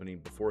up in the company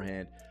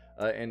beforehand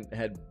and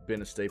had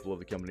been a staple of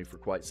the company for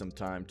quite some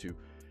time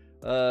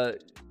to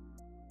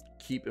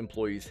keep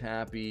employees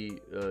happy,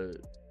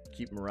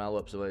 keep morale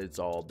up. So it's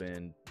all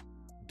been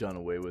done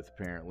away with,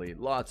 apparently.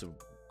 Lots of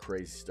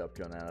crazy stuff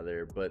coming out of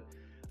there, but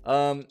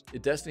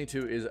Destiny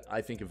 2 is, I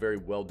think, a very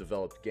well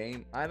developed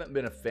game. I haven't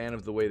been a fan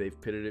of the way they've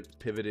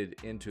pivoted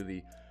into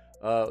the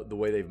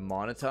way they've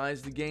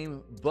monetized the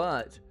game,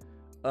 but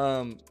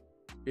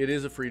it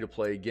is a free to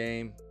play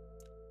game.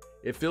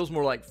 It feels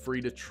more like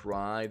free to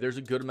try. There's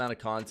a good amount of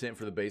content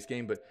for the base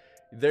game, but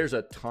there's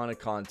a ton of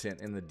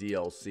content in the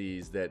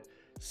DLCs that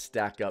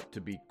stack up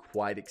to be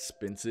quite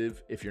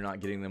expensive if you're not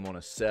getting them on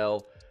a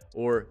sell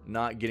or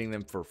not getting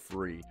them for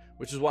free,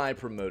 which is why I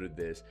promoted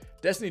this.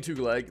 Destiny 2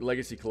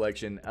 Legacy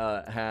Collection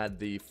had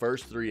the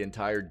first 3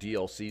 entire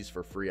DLCs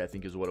for free, I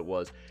think is what it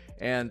was.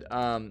 And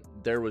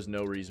there was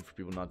no reason for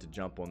people not to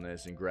jump on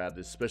this and grab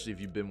this, especially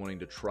if you've been wanting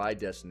to try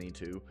Destiny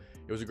 2.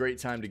 It was a great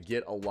time to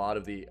get a lot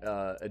of the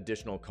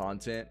additional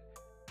content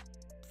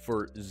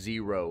for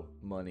zero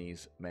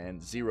monies, man.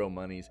 Zero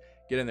monies.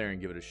 Get in there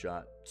and give it a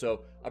shot.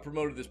 So I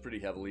promoted this pretty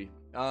heavily.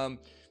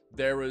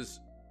 There was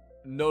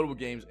notable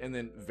games and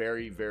then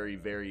very, very,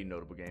 very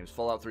notable games.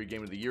 Fallout 3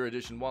 Game of the Year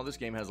Edition. While this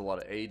game has a lot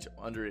of age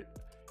under it,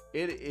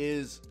 it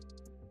is,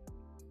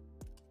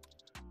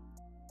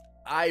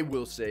 I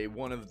will say,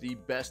 one of the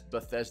best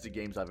Bethesda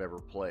games I've ever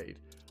played.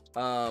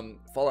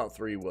 Fallout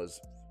 3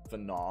 was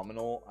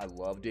phenomenal. I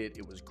loved it.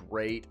 It was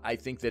great. I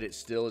think that it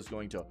still is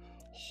going to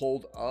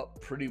hold up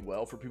pretty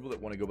well for people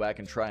that want to go back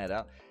and try it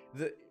out.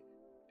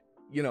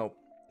 You know,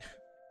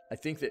 I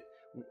think that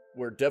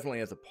we're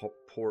definitely at the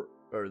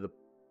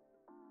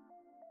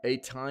a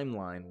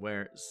timeline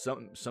where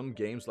some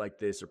games like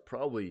this are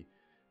probably,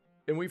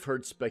 and we've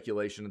heard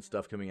speculation and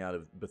stuff coming out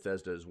of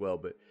Bethesda as well,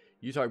 but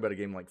you talk about a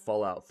game like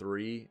Fallout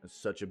 3,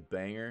 it's such a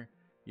banger,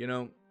 you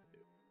know,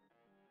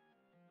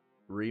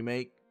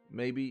 remake,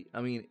 maybe.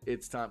 I mean,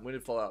 it's time. When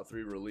did Fallout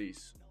 3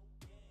 release?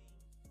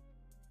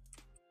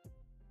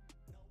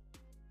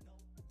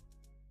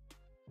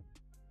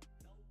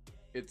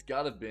 It's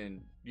got to have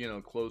been, you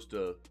know, close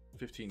to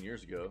 15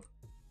 years ago.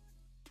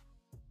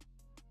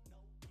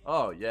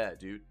 Oh, yeah,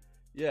 dude.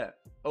 Yeah,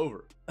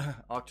 over.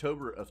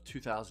 October of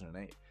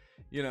 2008.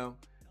 You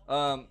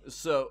know,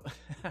 so,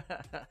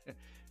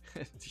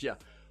 yeah,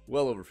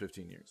 well over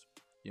 15 years,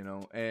 you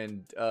know,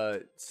 and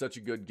such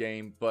a good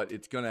game, but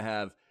it's going to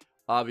have,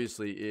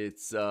 obviously,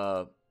 its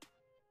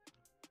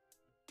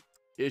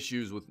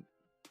issues with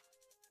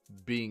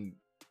being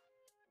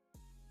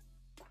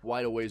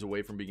quite a ways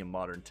away from being a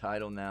modern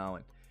title now,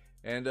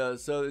 and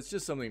so it's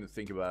just something to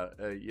think about.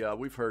 Yeah,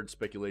 we've heard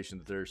speculation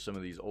that there's some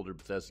of these older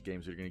Bethesda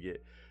games that are going to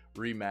get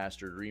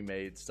remastered,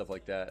 remade, stuff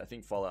like that. I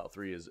think Fallout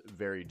 3 is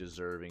very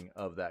deserving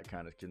of that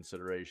kind of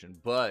consideration,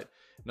 but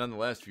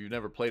nonetheless, if you've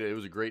never played it, it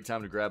was a great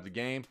time to grab the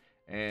game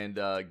and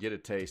get a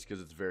taste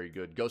because it's very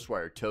good.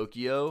 Ghostwire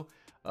Tokyo,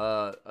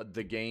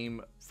 the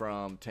game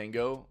from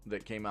Tango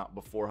that came out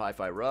before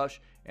Hi-Fi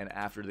Rush and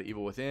after The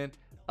Evil Within.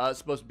 It's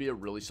supposed to be a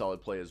really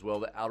solid play as well.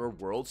 The Outer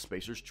Worlds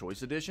Spacer's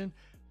Choice Edition,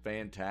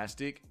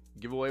 fantastic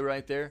giveaway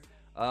right there.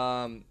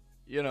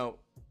 You know,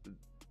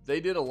 they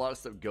did a lot of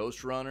stuff.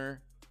 Ghost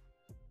Runner,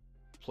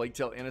 Plague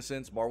Tale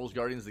Innocence, Marvel's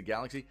Guardians of the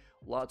Galaxy,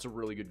 lots of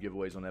really good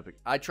giveaways on Epic.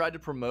 I tried to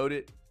promote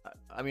it.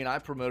 I mean, I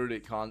promoted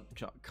it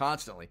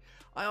constantly.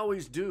 I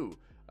always do.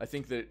 I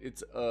think that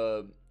it's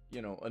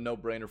you know, a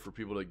no-brainer for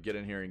people to get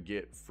in here and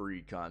get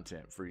free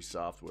content, free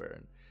software.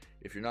 And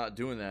if you're not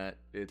doing that,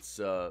 it's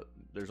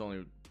there's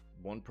only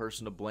one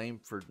person to blame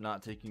for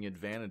not taking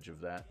advantage of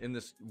that in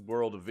this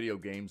world of video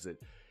games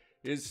that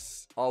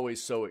is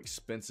always so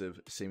expensive,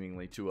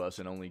 seemingly, to us,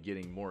 and only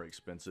getting more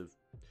expensive.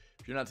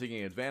 If you're not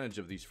taking advantage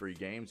of these free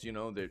games, you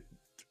know, that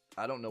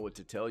I don't know what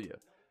to tell you.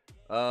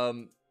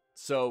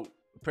 So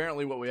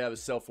apparently what we have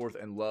is Self-Worth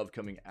and Love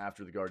coming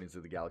after the Guardians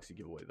of the Galaxy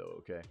giveaway, though,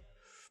 okay?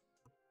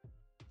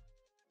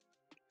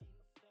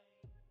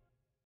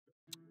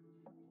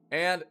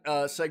 And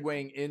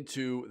segueing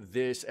into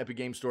this, Epic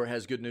Games Store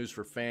has good news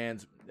for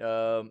fans,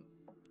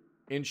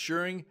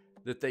 ensuring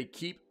that they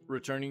keep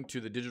returning to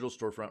the digital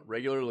storefront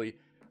regularly.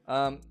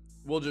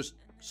 We'll just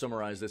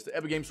summarize this. The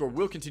Epic Games Store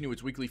will continue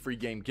its weekly free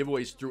game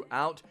giveaways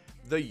throughout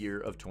the year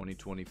of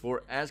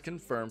 2024, as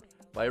confirmed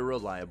by a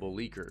reliable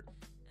leaker.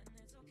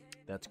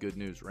 That's good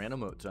news. Random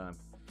mode time.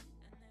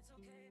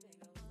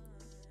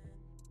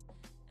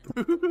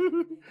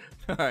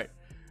 Alright.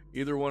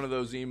 Either one of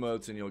those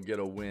emotes and you'll get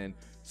a win.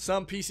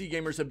 Some PC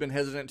gamers have been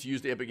hesitant to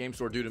use the Epic Games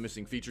Store due to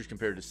missing features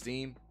compared to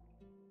Steam.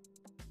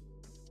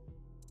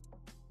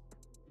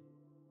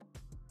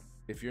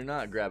 If you're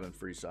not grabbing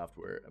free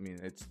software, I mean,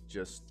 it's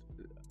just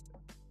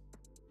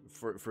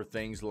for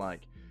things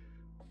like,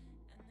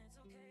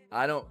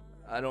 I don't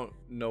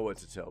know what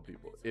to tell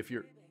people.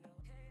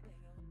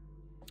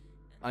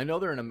 I know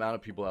there are an amount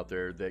of people out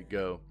there that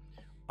go,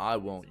 I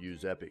won't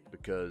use Epic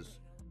because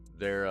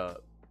their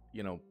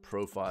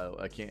profile,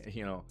 I can't,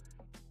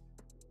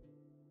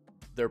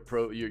 their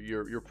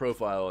your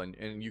profile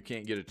and you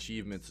can't get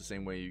achievements the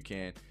same way you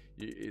can.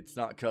 It's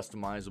not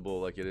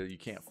customizable like it is. You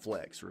can't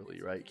flex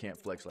really, right? You can't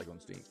flex like on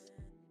Steam.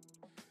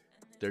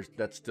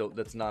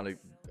 That's not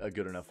a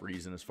good enough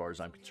reason as far as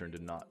I'm concerned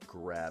to not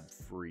grab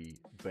free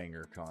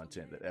banger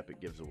content that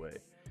Epic gives away.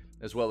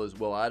 As well as,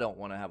 well, I don't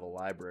want to have a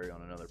library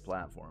on another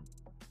platform.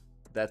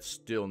 That's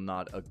still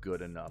not a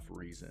good enough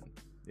reason.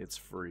 It's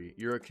free.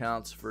 Your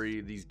account's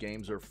free. These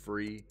games are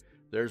free.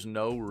 There's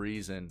no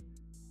reason,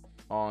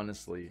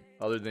 honestly,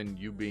 other than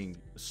you being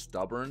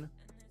stubborn,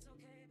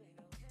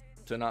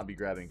 to not be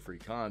grabbing free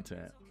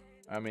content.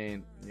 I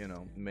mean,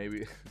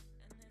 maybe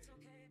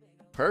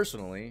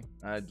personally,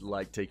 I'd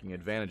like taking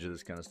advantage of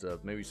this kind of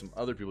stuff. Maybe some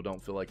other people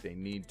don't feel like they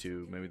need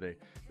to. Maybe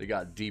they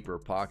got deeper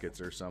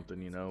pockets or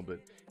something, but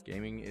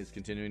gaming is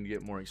continuing to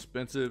get more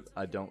expensive.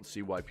 I don't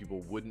see why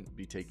people wouldn't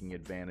be taking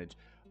advantage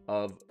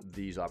of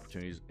these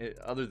opportunities,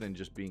 other than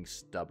just being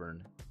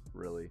stubborn,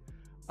 really.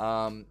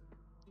 Some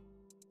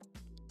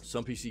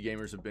PC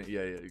gamers have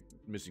been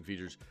missing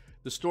features.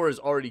 The store has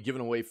already given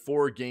away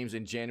 4 games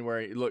in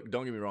January. Look,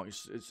 don't get me wrong,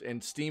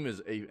 and Steam is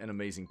an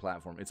amazing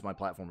platform. It's my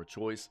platform of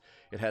choice.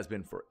 It has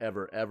been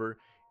forever, ever.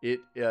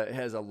 It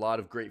has a lot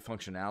of great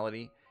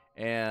functionality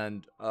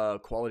and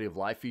quality of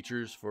life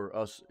features for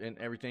us and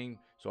everything.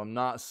 So I'm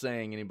not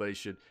saying anybody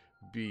should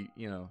be,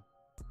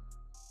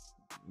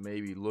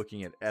 maybe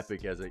looking at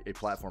Epic as a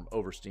platform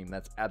over Steam.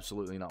 That's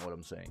absolutely not what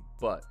I'm saying.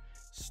 But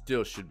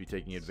still should be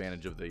taking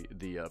advantage of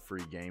the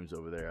free games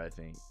over there, I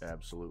think.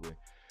 Absolutely.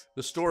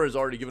 The store has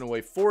already given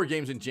away 4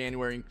 games in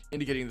January,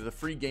 indicating that the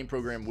free game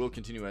program will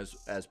continue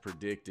as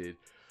predicted.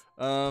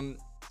 Bill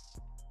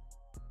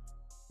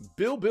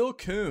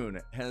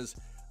Coon has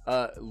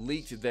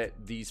leaked that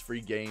these free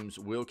games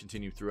will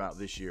continue throughout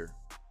this year.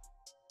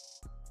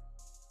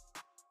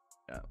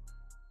 Yeah.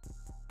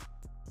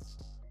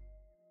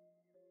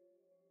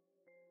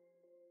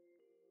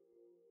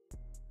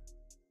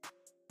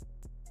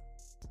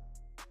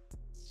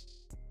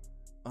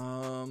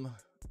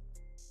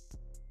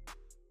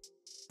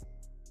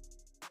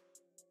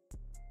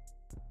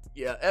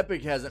 Yeah,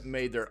 Epic hasn't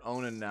made their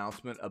own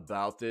announcement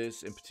about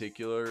this in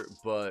particular,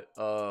 but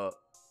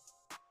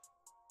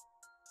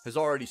has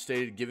already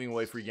stated giving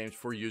away free games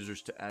for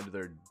users to add to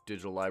their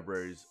digital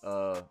libraries.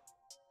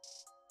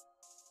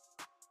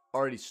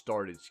 Already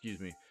started, excuse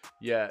me.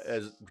 Yeah,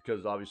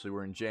 because obviously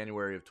we're in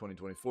January of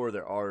 2024.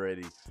 They're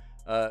already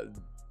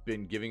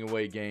been giving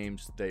away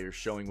games. They are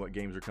showing what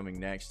games are coming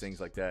next, things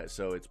like that.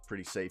 So it's a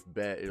pretty safe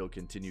bet it'll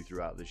continue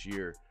throughout this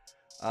year.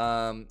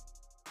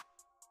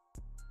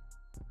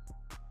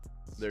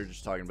 They're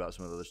just talking about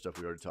some of the other stuff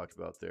we already talked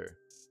about there.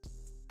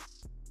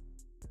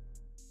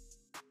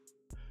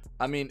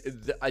 I mean,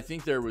 I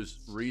think there was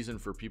reason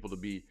for people to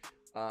be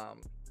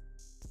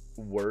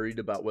worried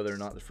about whether or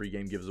not the free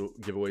game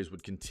giveaways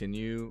would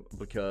continue,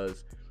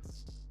 because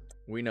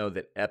we know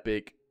that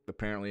Epic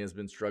apparently has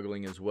been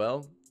struggling as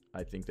well.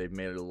 I think they've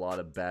made a lot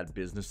of bad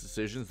business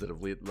decisions that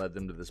have led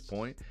them to this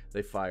point.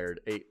 They fired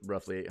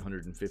roughly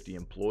 850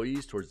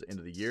 employees towards the end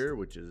of the year,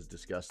 which is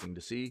disgusting to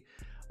see.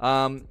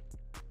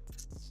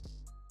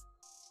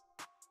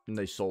 And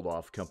they sold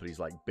off companies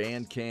like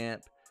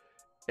Bandcamp.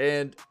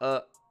 And,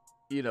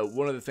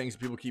 one of the things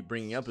people keep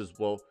bringing up is,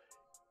 well,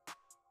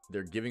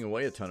 they're giving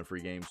away a ton of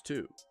free games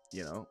too,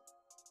 and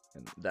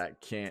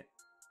that can't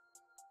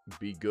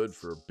be good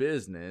for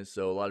business.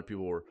 So a lot of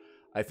people were,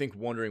 I think,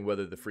 wondering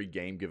whether the free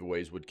game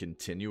giveaways would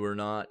continue or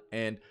not.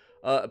 And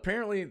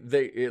apparently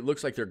it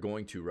looks like they're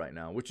going to right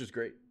now, which is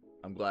great.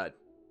 I'm glad.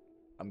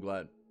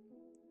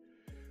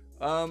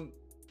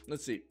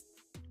 Let's see.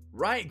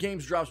 Riot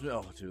Games drops.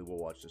 Oh, dude, we'll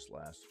watch this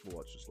last.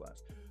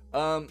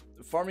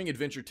 Farming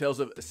Adventure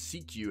Tales of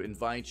CQ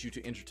invites you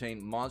to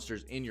entertain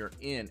monsters in your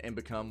inn and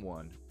become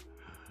one.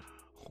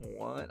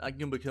 What? I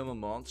can become a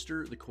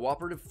monster? The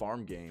cooperative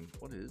farm game.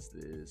 What is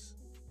this?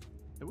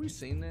 Have we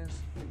seen this?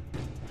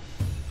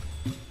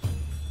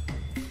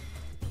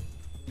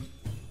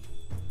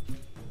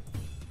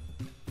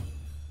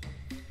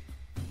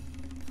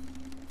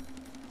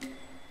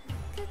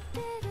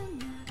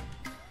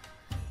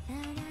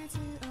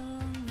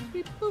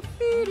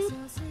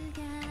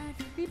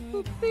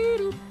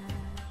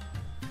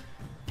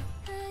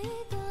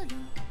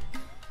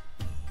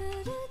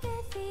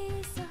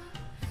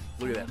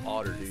 Look at that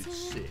otter water, dude.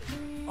 Sick.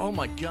 Oh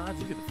my god,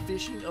 look at the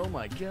fishing. Oh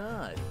my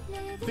god.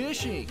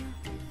 Fishing!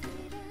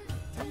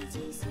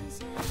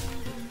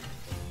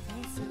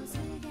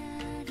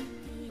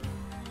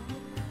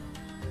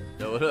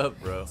 Yo, what up,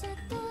 bro?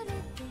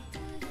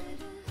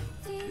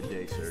 Good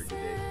day, sir. Good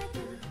day.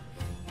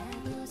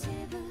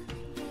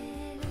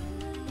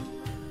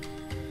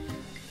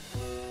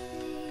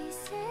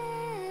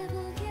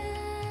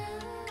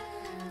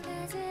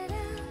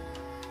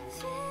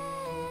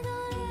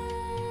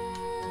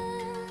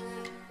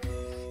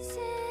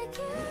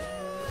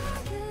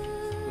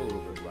 A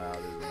little bit loud,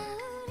 isn't it?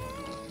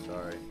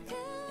 Sorry.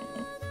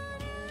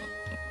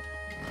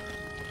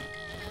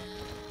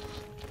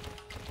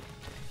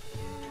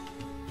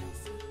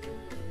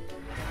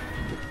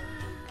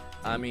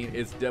 I mean,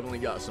 it's definitely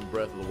got some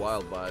Breath of the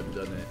Wild vibe,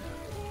 doesn't it?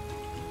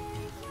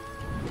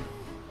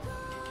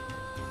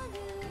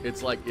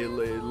 It's like, it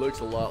looks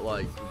a lot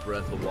like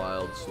Breath of the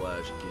Wild /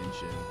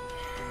 Genshin.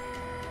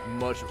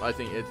 I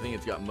think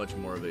it's got much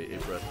more of a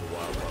Breath of the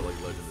Wild vibe,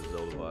 like Legend of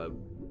Zelda vibe.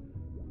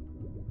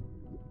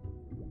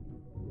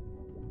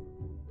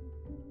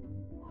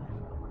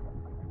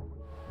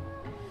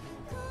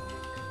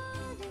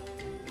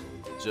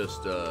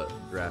 Just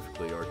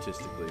graphically,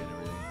 artistically, and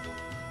everything.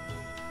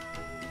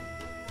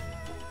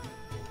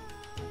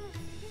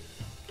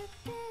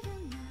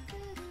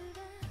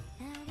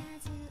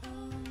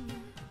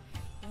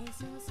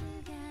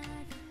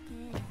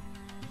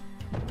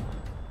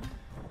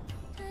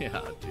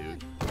 Yeah,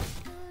 dude.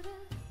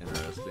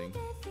 Interesting.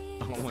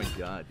 Oh my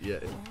god, yeah.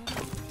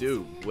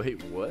 Dude,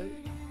 wait, what?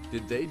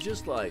 Did they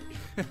just like...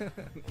 God,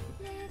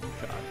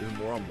 the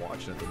more I'm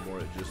watching it, the more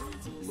it just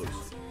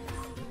looks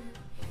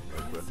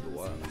like Breath of the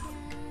Wild.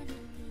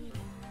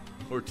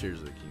 Or Tears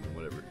of the Kingdom,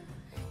 whatever.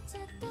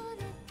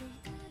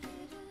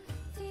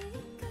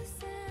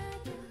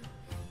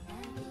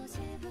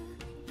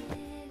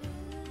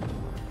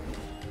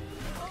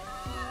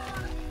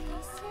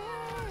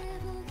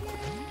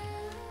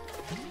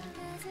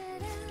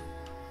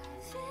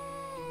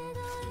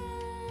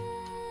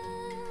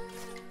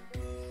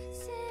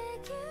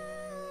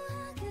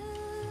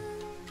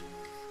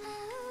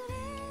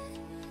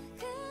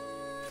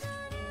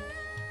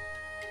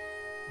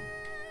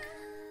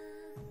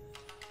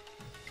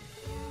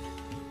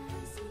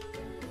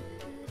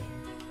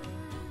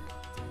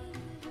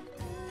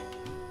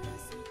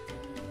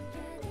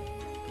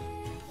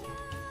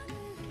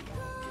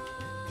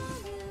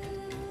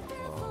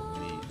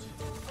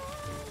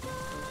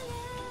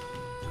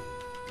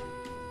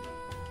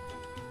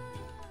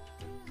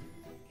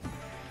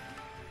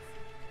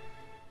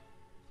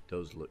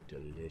 Those look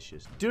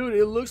delicious. Dude,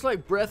 it looks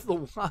like Breath of the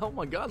Wild. Oh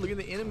my god, look at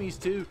the enemies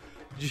too.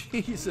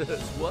 Jesus,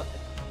 what?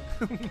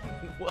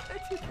 What?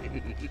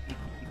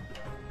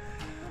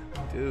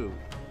 Dude.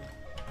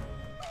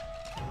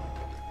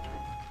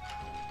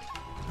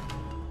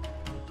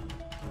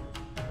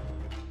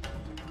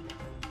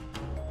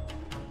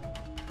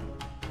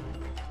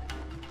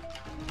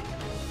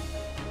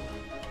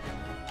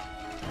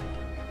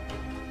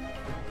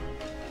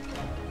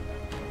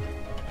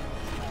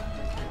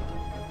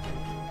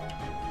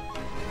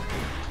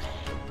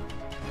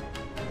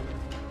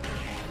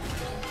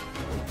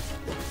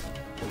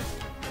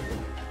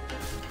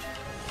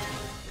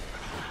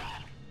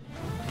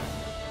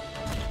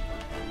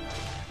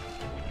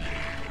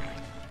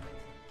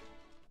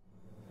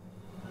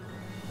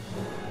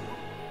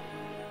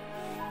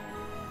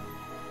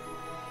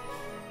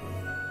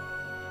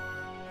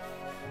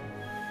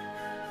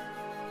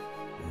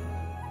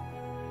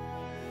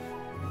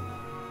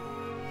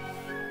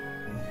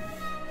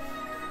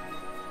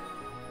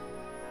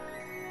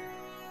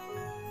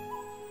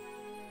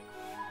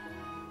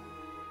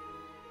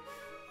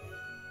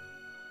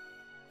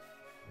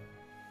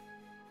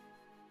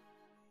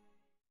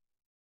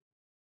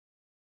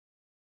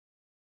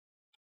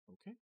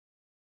 Okay.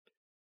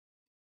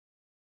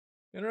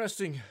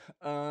 Interesting.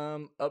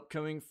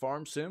 Upcoming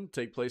farm sim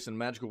take place in a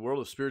magical world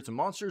of spirits and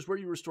monsters where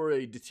you restore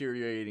a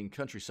deteriorating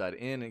countryside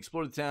and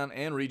explore the town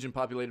and region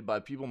populated by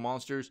people,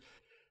 monsters.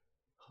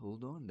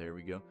 Hold on, there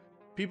we go.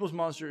 People's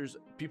monsters,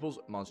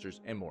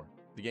 and more.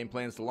 The game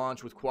plans to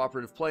launch with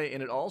cooperative play,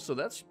 and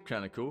that's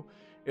kind of cool.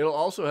 It'll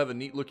also have a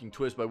neat looking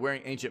twist. By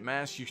wearing ancient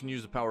masks, you can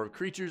use the power of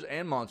creatures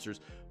and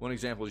monsters. One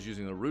example is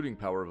using the rooting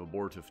power of a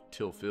boar to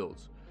till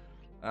fields.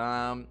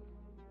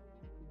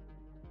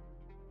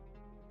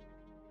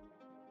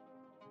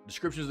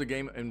 Descriptions of the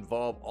game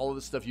involve all of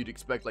the stuff you'd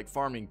expect, like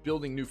farming,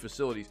 building new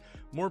facilities,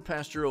 more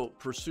pastoral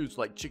pursuits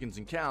like chickens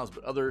and cows,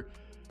 but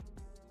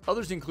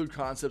others include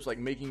concepts like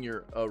making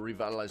your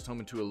revitalized home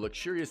into a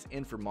luxurious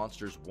inn for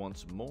monsters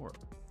once more.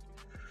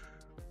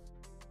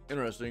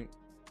 Interesting.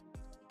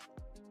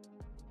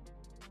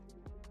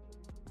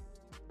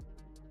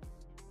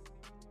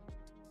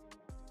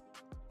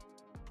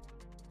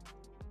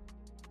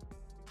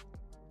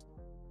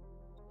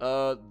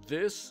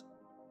 This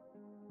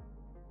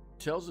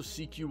Tales of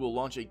CQ will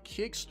launch a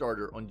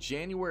Kickstarter on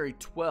January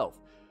 12th.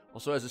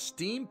 Also has a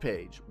Steam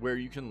page where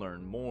you can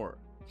learn more.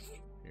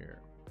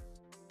 Here.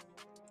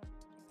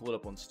 Pull it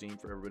up on Steam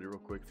for everybody real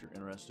quick if you're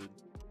interested.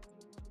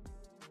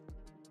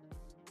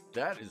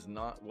 That is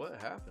not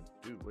what happened.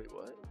 Dude, wait,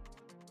 what?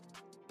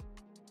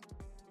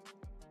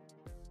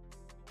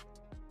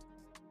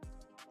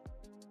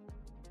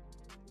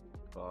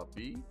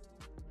 Copy.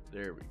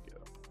 There we go.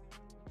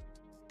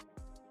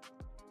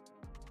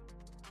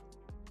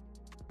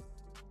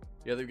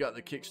 Yeah, they've got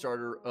the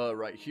Kickstarter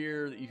right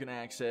here that you can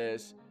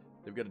access.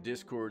 They've got a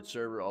Discord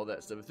server, all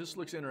that stuff. If this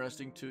looks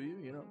interesting to you,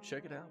 you know,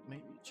 check it out.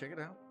 Maybe check it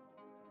out.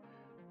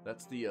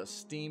 That's the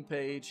Steam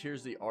page.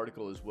 Here's the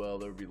article as well.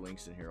 There will be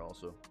links in here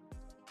also.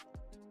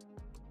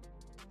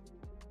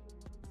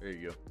 There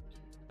you go.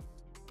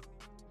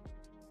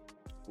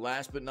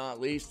 Last but not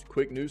least,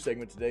 quick news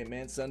segment today,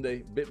 man.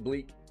 Sunday, bit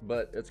bleak,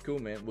 but that's cool,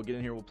 man. We'll get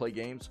in here, we'll play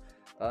games,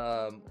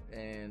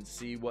 and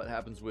see what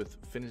happens with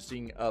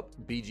finishing up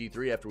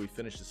BG3 after we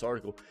finish this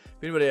article.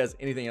 If anybody has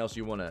anything else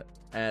you want to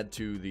add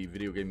to the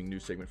video gaming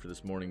news segment for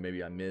this morning,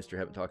 maybe I missed or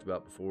haven't talked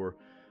about before,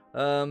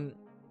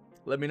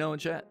 let me know in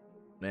chat,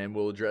 and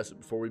we'll address it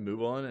before we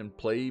move on and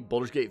play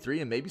Baldur's Gate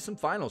 3 and maybe some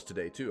finals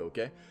today too,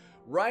 okay?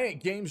 Riot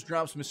Games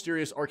drops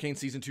mysterious Arcane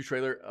Season 2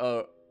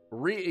 trailer,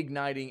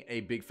 reigniting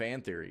a big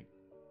fan theory.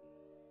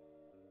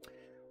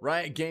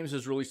 Riot Games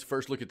has released the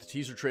first look at the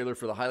teaser trailer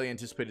for the highly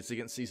anticipated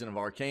second season of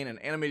Arcane, an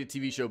animated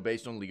TV show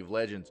based on League of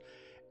Legends.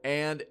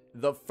 And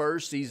the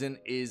first season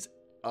is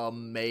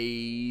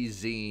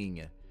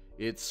amazing.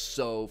 It's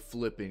so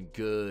flipping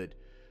good.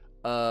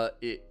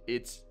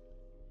 It's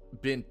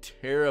been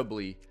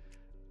terribly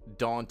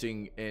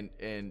daunting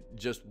and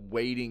just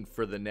waiting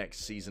for the next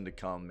season to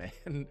come,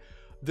 man.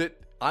 That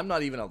I'm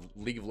not even a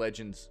League of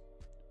Legends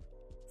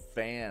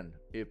fan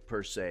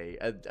per se.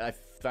 I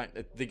find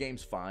the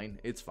game's fine.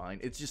 It's fine.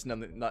 It's just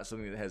not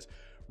something that has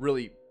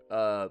really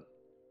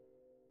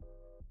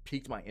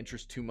piqued my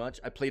interest too much.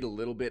 I played a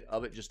little bit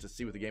of it just to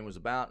see what the game was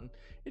about, and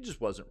it just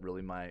wasn't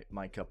really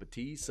my cup of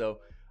tea.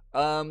 So,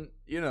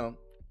 you know,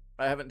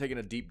 I haven't taken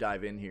a deep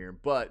dive in here,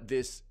 but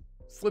this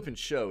flipping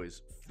show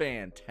is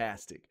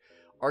fantastic.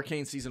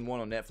 Arcane Season 1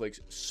 on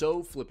Netflix,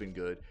 so flipping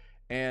good,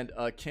 and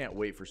can't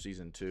wait for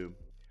Season 2.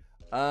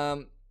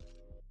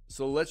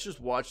 So let's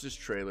just watch this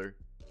trailer.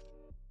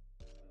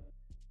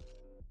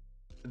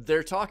 What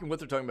they're talking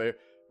about here.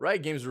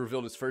 Riot Games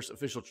revealed its first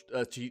official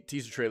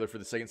teaser trailer for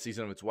the second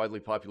season of its wildly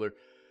popular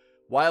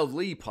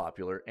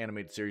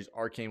animated series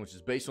Arcane, which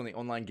is based on the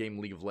online game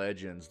League of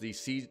Legends. The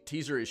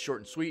teaser is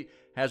short and sweet,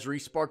 has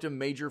re-sparked a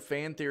major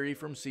fan theory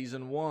from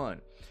Season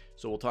 1.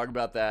 So we'll talk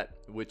about that,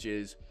 which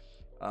is...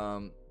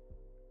 and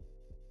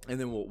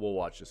then we'll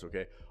watch this,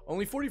 okay?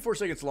 Only 44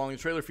 seconds long, the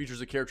trailer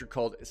features a character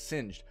called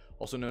Singed,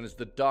 also known as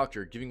the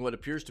Doctor, giving what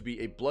appears to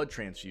be a blood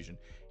transfusion.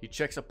 He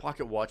checks a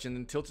pocket watch and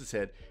then tilts his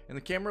head, and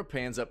the camera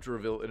pans up to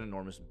reveal an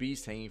enormous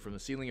beast hanging from the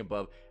ceiling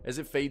above as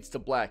it fades to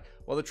black.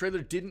 While the trailer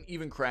didn't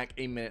even crack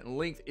a minute in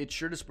length, it's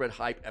sure to spread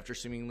hype after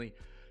seemingly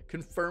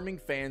confirming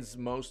fans'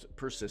 most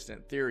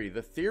persistent theory.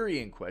 The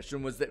theory in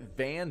question was that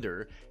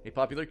Vander, a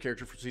popular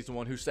character from Season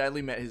 1 who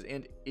sadly met his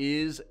end,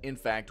 is in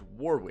fact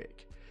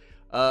Warwick.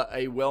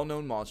 A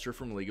well-known monster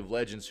from League of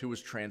Legends who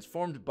was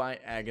transformed by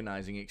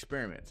agonizing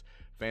experiments.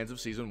 Fans of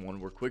Season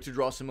 1 were quick to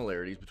draw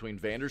similarities between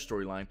Vander's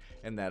storyline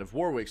and that of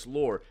Warwick's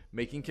lore,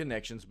 making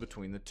connections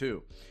between the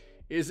two.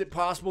 Is it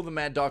possible the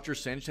Mad Dr.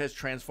 Singed has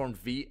transformed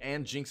V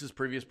and Jinx's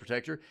previous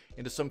protector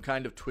into some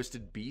kind of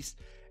twisted beast?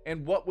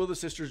 And what will the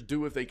sisters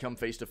do if they come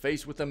face to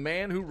face with the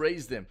man who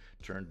raised them,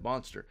 turned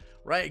monster?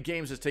 Riot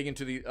Games has taken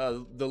to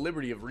the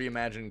liberty of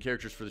reimagining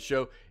characters for the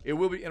show. It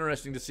will be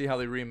interesting to see how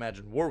they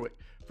reimagine Warwick.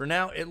 For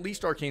now, at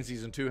least Arcane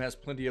Season 2 has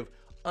plenty of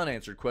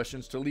unanswered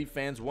questions to leave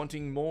fans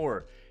wanting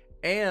more.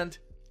 And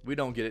we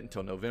don't get it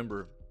until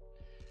November.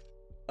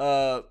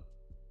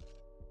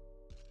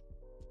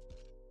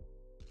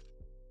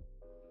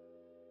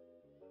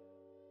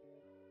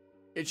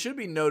 It should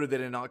be noted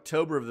that in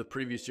October of the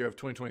previous year of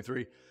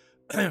 2023,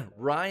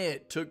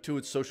 Riot took to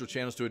its social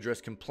channels to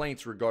address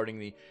complaints regarding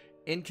the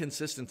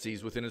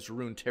inconsistencies within its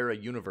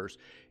Runeterra universe,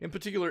 in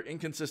particular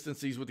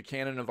inconsistencies with the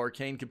canon of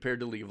Arcane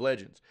compared to League of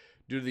Legends.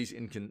 Due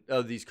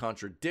to these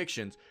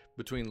contradictions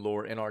between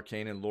lore in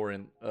Arcane and lore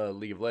in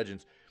League of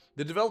Legends,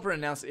 the developer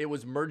announced it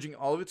was merging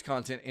all of its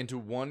content into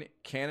one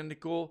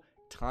canonical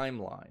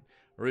timeline.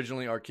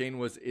 Originally, Arcane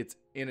was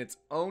in its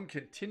own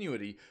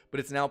continuity, but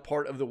it's now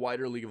part of the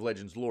wider League of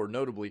Legends lore.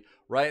 Notably,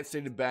 Riot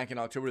stated back in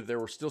October that there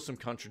were still some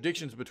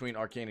contradictions between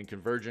Arcane and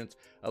Convergence,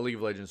 a League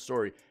of Legends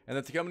story, and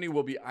that the company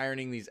will be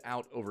ironing these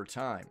out over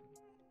time.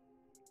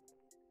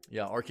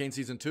 Yeah, Arcane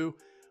Season 2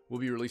 will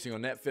be releasing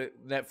on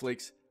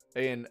Netflix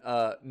in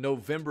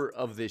November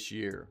of this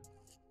year.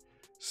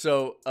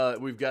 So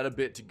we've got a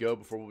bit to go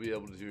before we'll be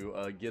able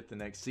to get the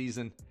next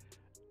season.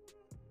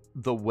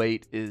 The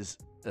wait is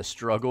a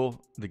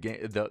struggle.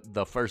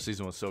 The first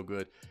season was so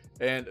good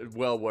and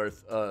well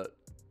worth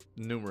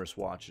numerous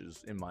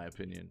watches in my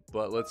opinion.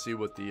 But let's see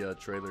what the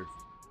trailer.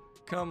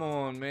 Come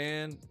on,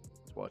 man.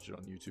 Let's watch it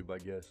on YouTube, I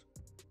guess.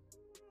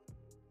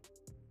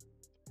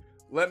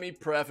 Let me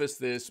preface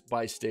this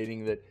by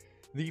stating that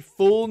the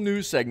full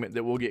news segment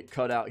that will get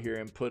cut out here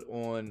and put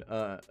on,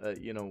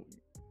 you know,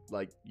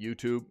 like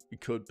YouTube,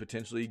 could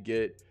potentially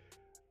get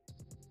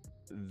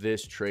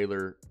this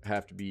trailer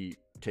have to be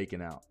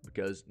taken out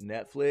because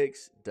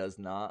Netflix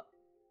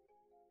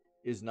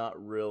is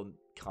not real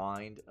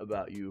kind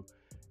about you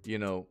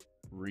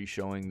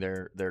re-showing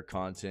their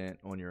content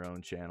on your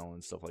own channel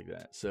and stuff like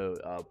that.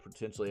 So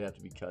potentially have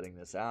to be cutting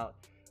this out,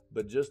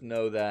 but just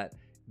know that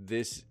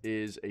this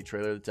is a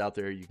trailer that's out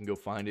there. You can go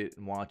find it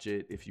and watch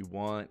it if you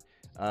want,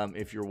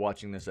 if you're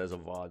watching this as a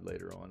VOD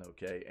later on.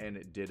 Okay, and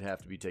it did have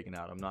to be taken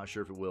out. I'm not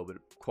sure if it will, but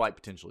it quite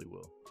potentially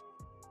will.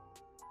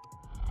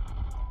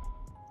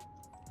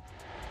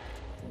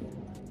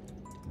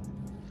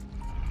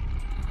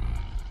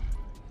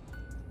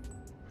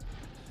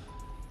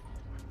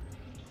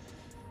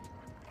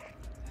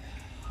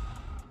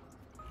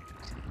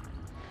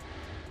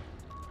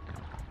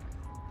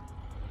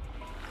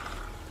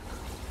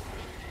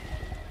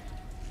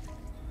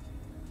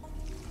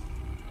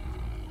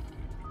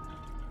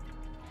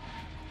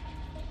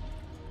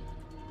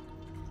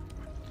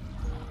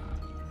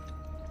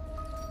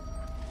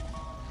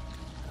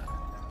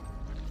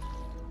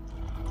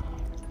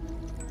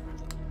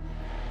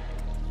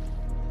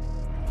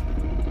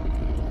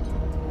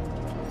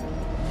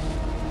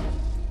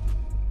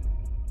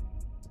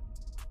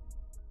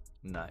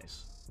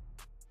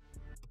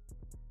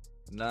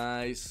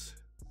 Nice.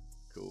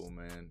 Cool,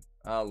 man.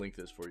 I'll link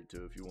this for you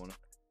too if you want it.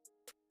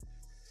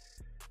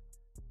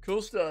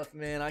 Cool stuff,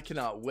 man. I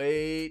cannot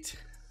wait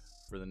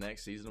for the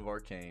next season of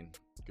Arcane.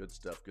 Good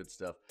stuff, good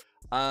stuff.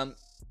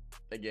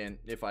 Again,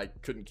 if I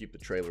couldn't keep the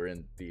trailer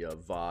in the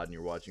VOD and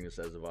you're watching this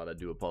as a VOD, I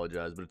do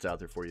apologize, but it's out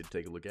there for you to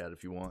take a look at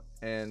if you want.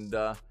 And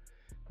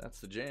that's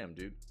the jam,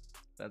 dude.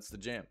 That's the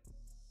jam.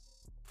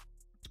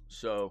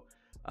 So,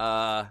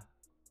 I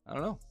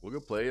don't know. We'll go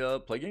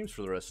play games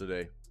for the rest of the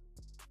day.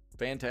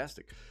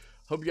 Fantastic.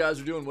 Hope you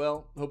guys are doing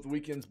well. Hope the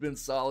weekend's been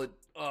solid.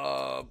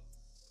 I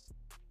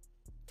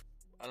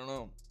don't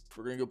know.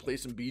 We're going to go play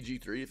some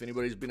BG3. If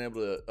anybody's been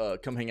able to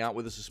come hang out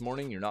with us this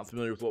morning, you're not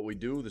familiar with what we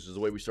do, this is the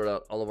way we start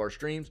out all of our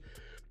streams.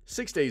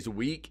 6 days a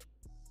week,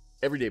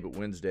 every day but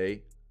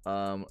Wednesday,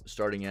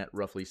 starting at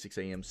roughly 6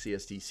 a.m.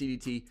 CST,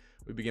 CDT.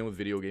 We begin with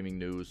video gaming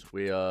news.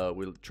 We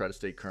try to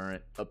stay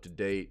current, up to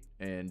date,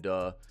 and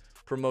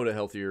promote a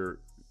healthier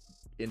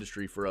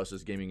industry for us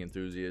as gaming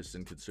enthusiasts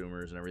and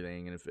consumers and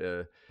everything. And if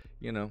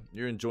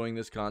you're enjoying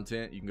this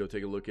content, you can go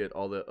take a look at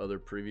all the other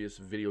previous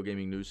video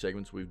gaming news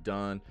segments we've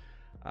done.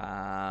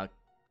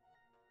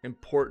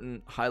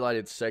 Important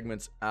highlighted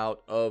segments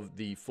out of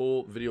the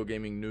full video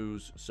gaming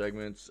news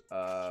segments,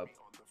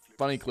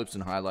 funny clips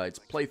and highlights,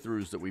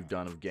 playthroughs that we've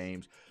done of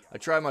games. I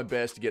try my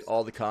best to get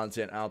all the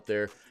content out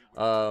there,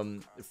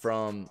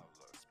 from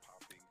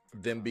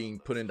them being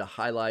put into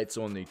highlights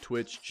on the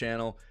Twitch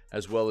channel,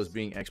 as well as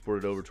being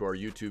exported over to our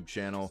YouTube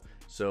channel.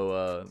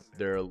 So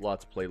there are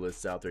lots of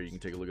playlists out there. You can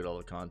take a look at all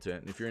the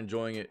content. And if you're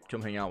enjoying it,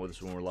 come hang out with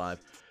us when we're live.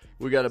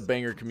 We got a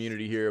banger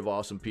community here of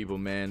awesome people,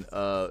 man,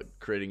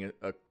 creating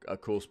a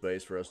cool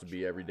space for us to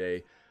be every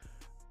day.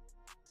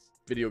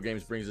 Video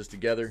games brings us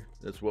together.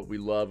 That's what we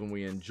love and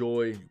we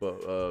enjoy.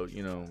 But,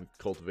 we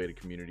cultivate a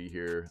community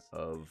here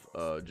of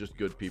just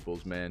good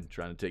peoples, man,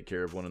 trying to take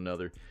care of one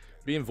another.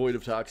 Being void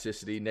of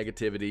toxicity,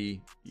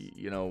 negativity,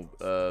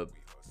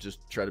 just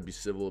try to be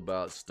civil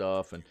about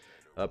stuff and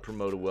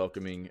promote a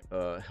welcoming,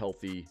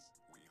 healthy,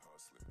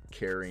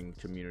 caring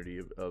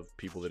community of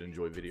people that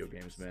enjoy video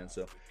games, man.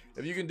 So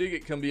if you can dig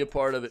it, come be a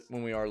part of it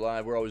when we are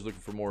live. We're always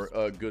looking for more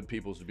good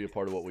peoples to be a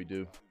part of what we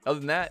do. Other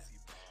than that,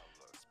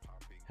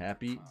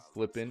 happy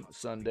flipping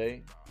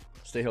Sunday.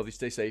 Stay healthy,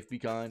 stay safe, be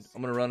kind.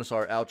 I'm going to run us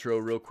our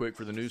outro real quick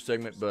for the news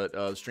segment, but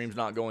the stream's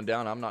not going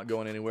down. I'm not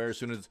going anywhere. As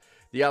soon as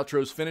the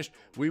outro's finished,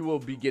 we will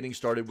be getting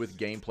started with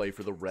gameplay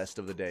for the rest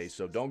of the day.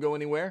 So don't go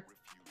anywhere.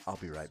 I'll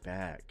be right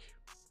back.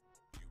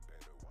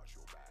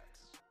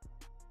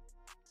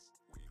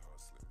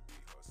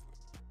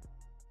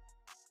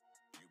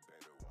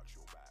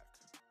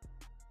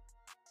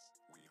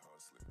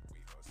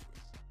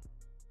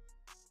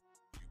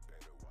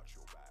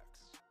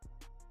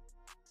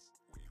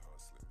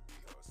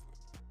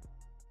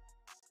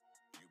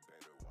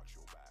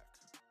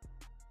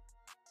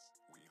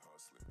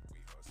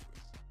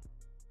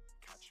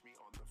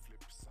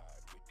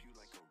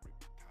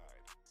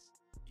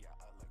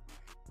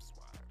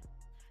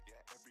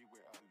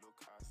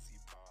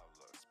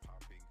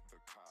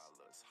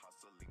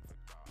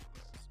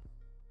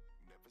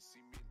 See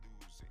me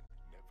losing,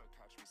 never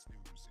catch me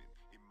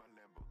snoozing.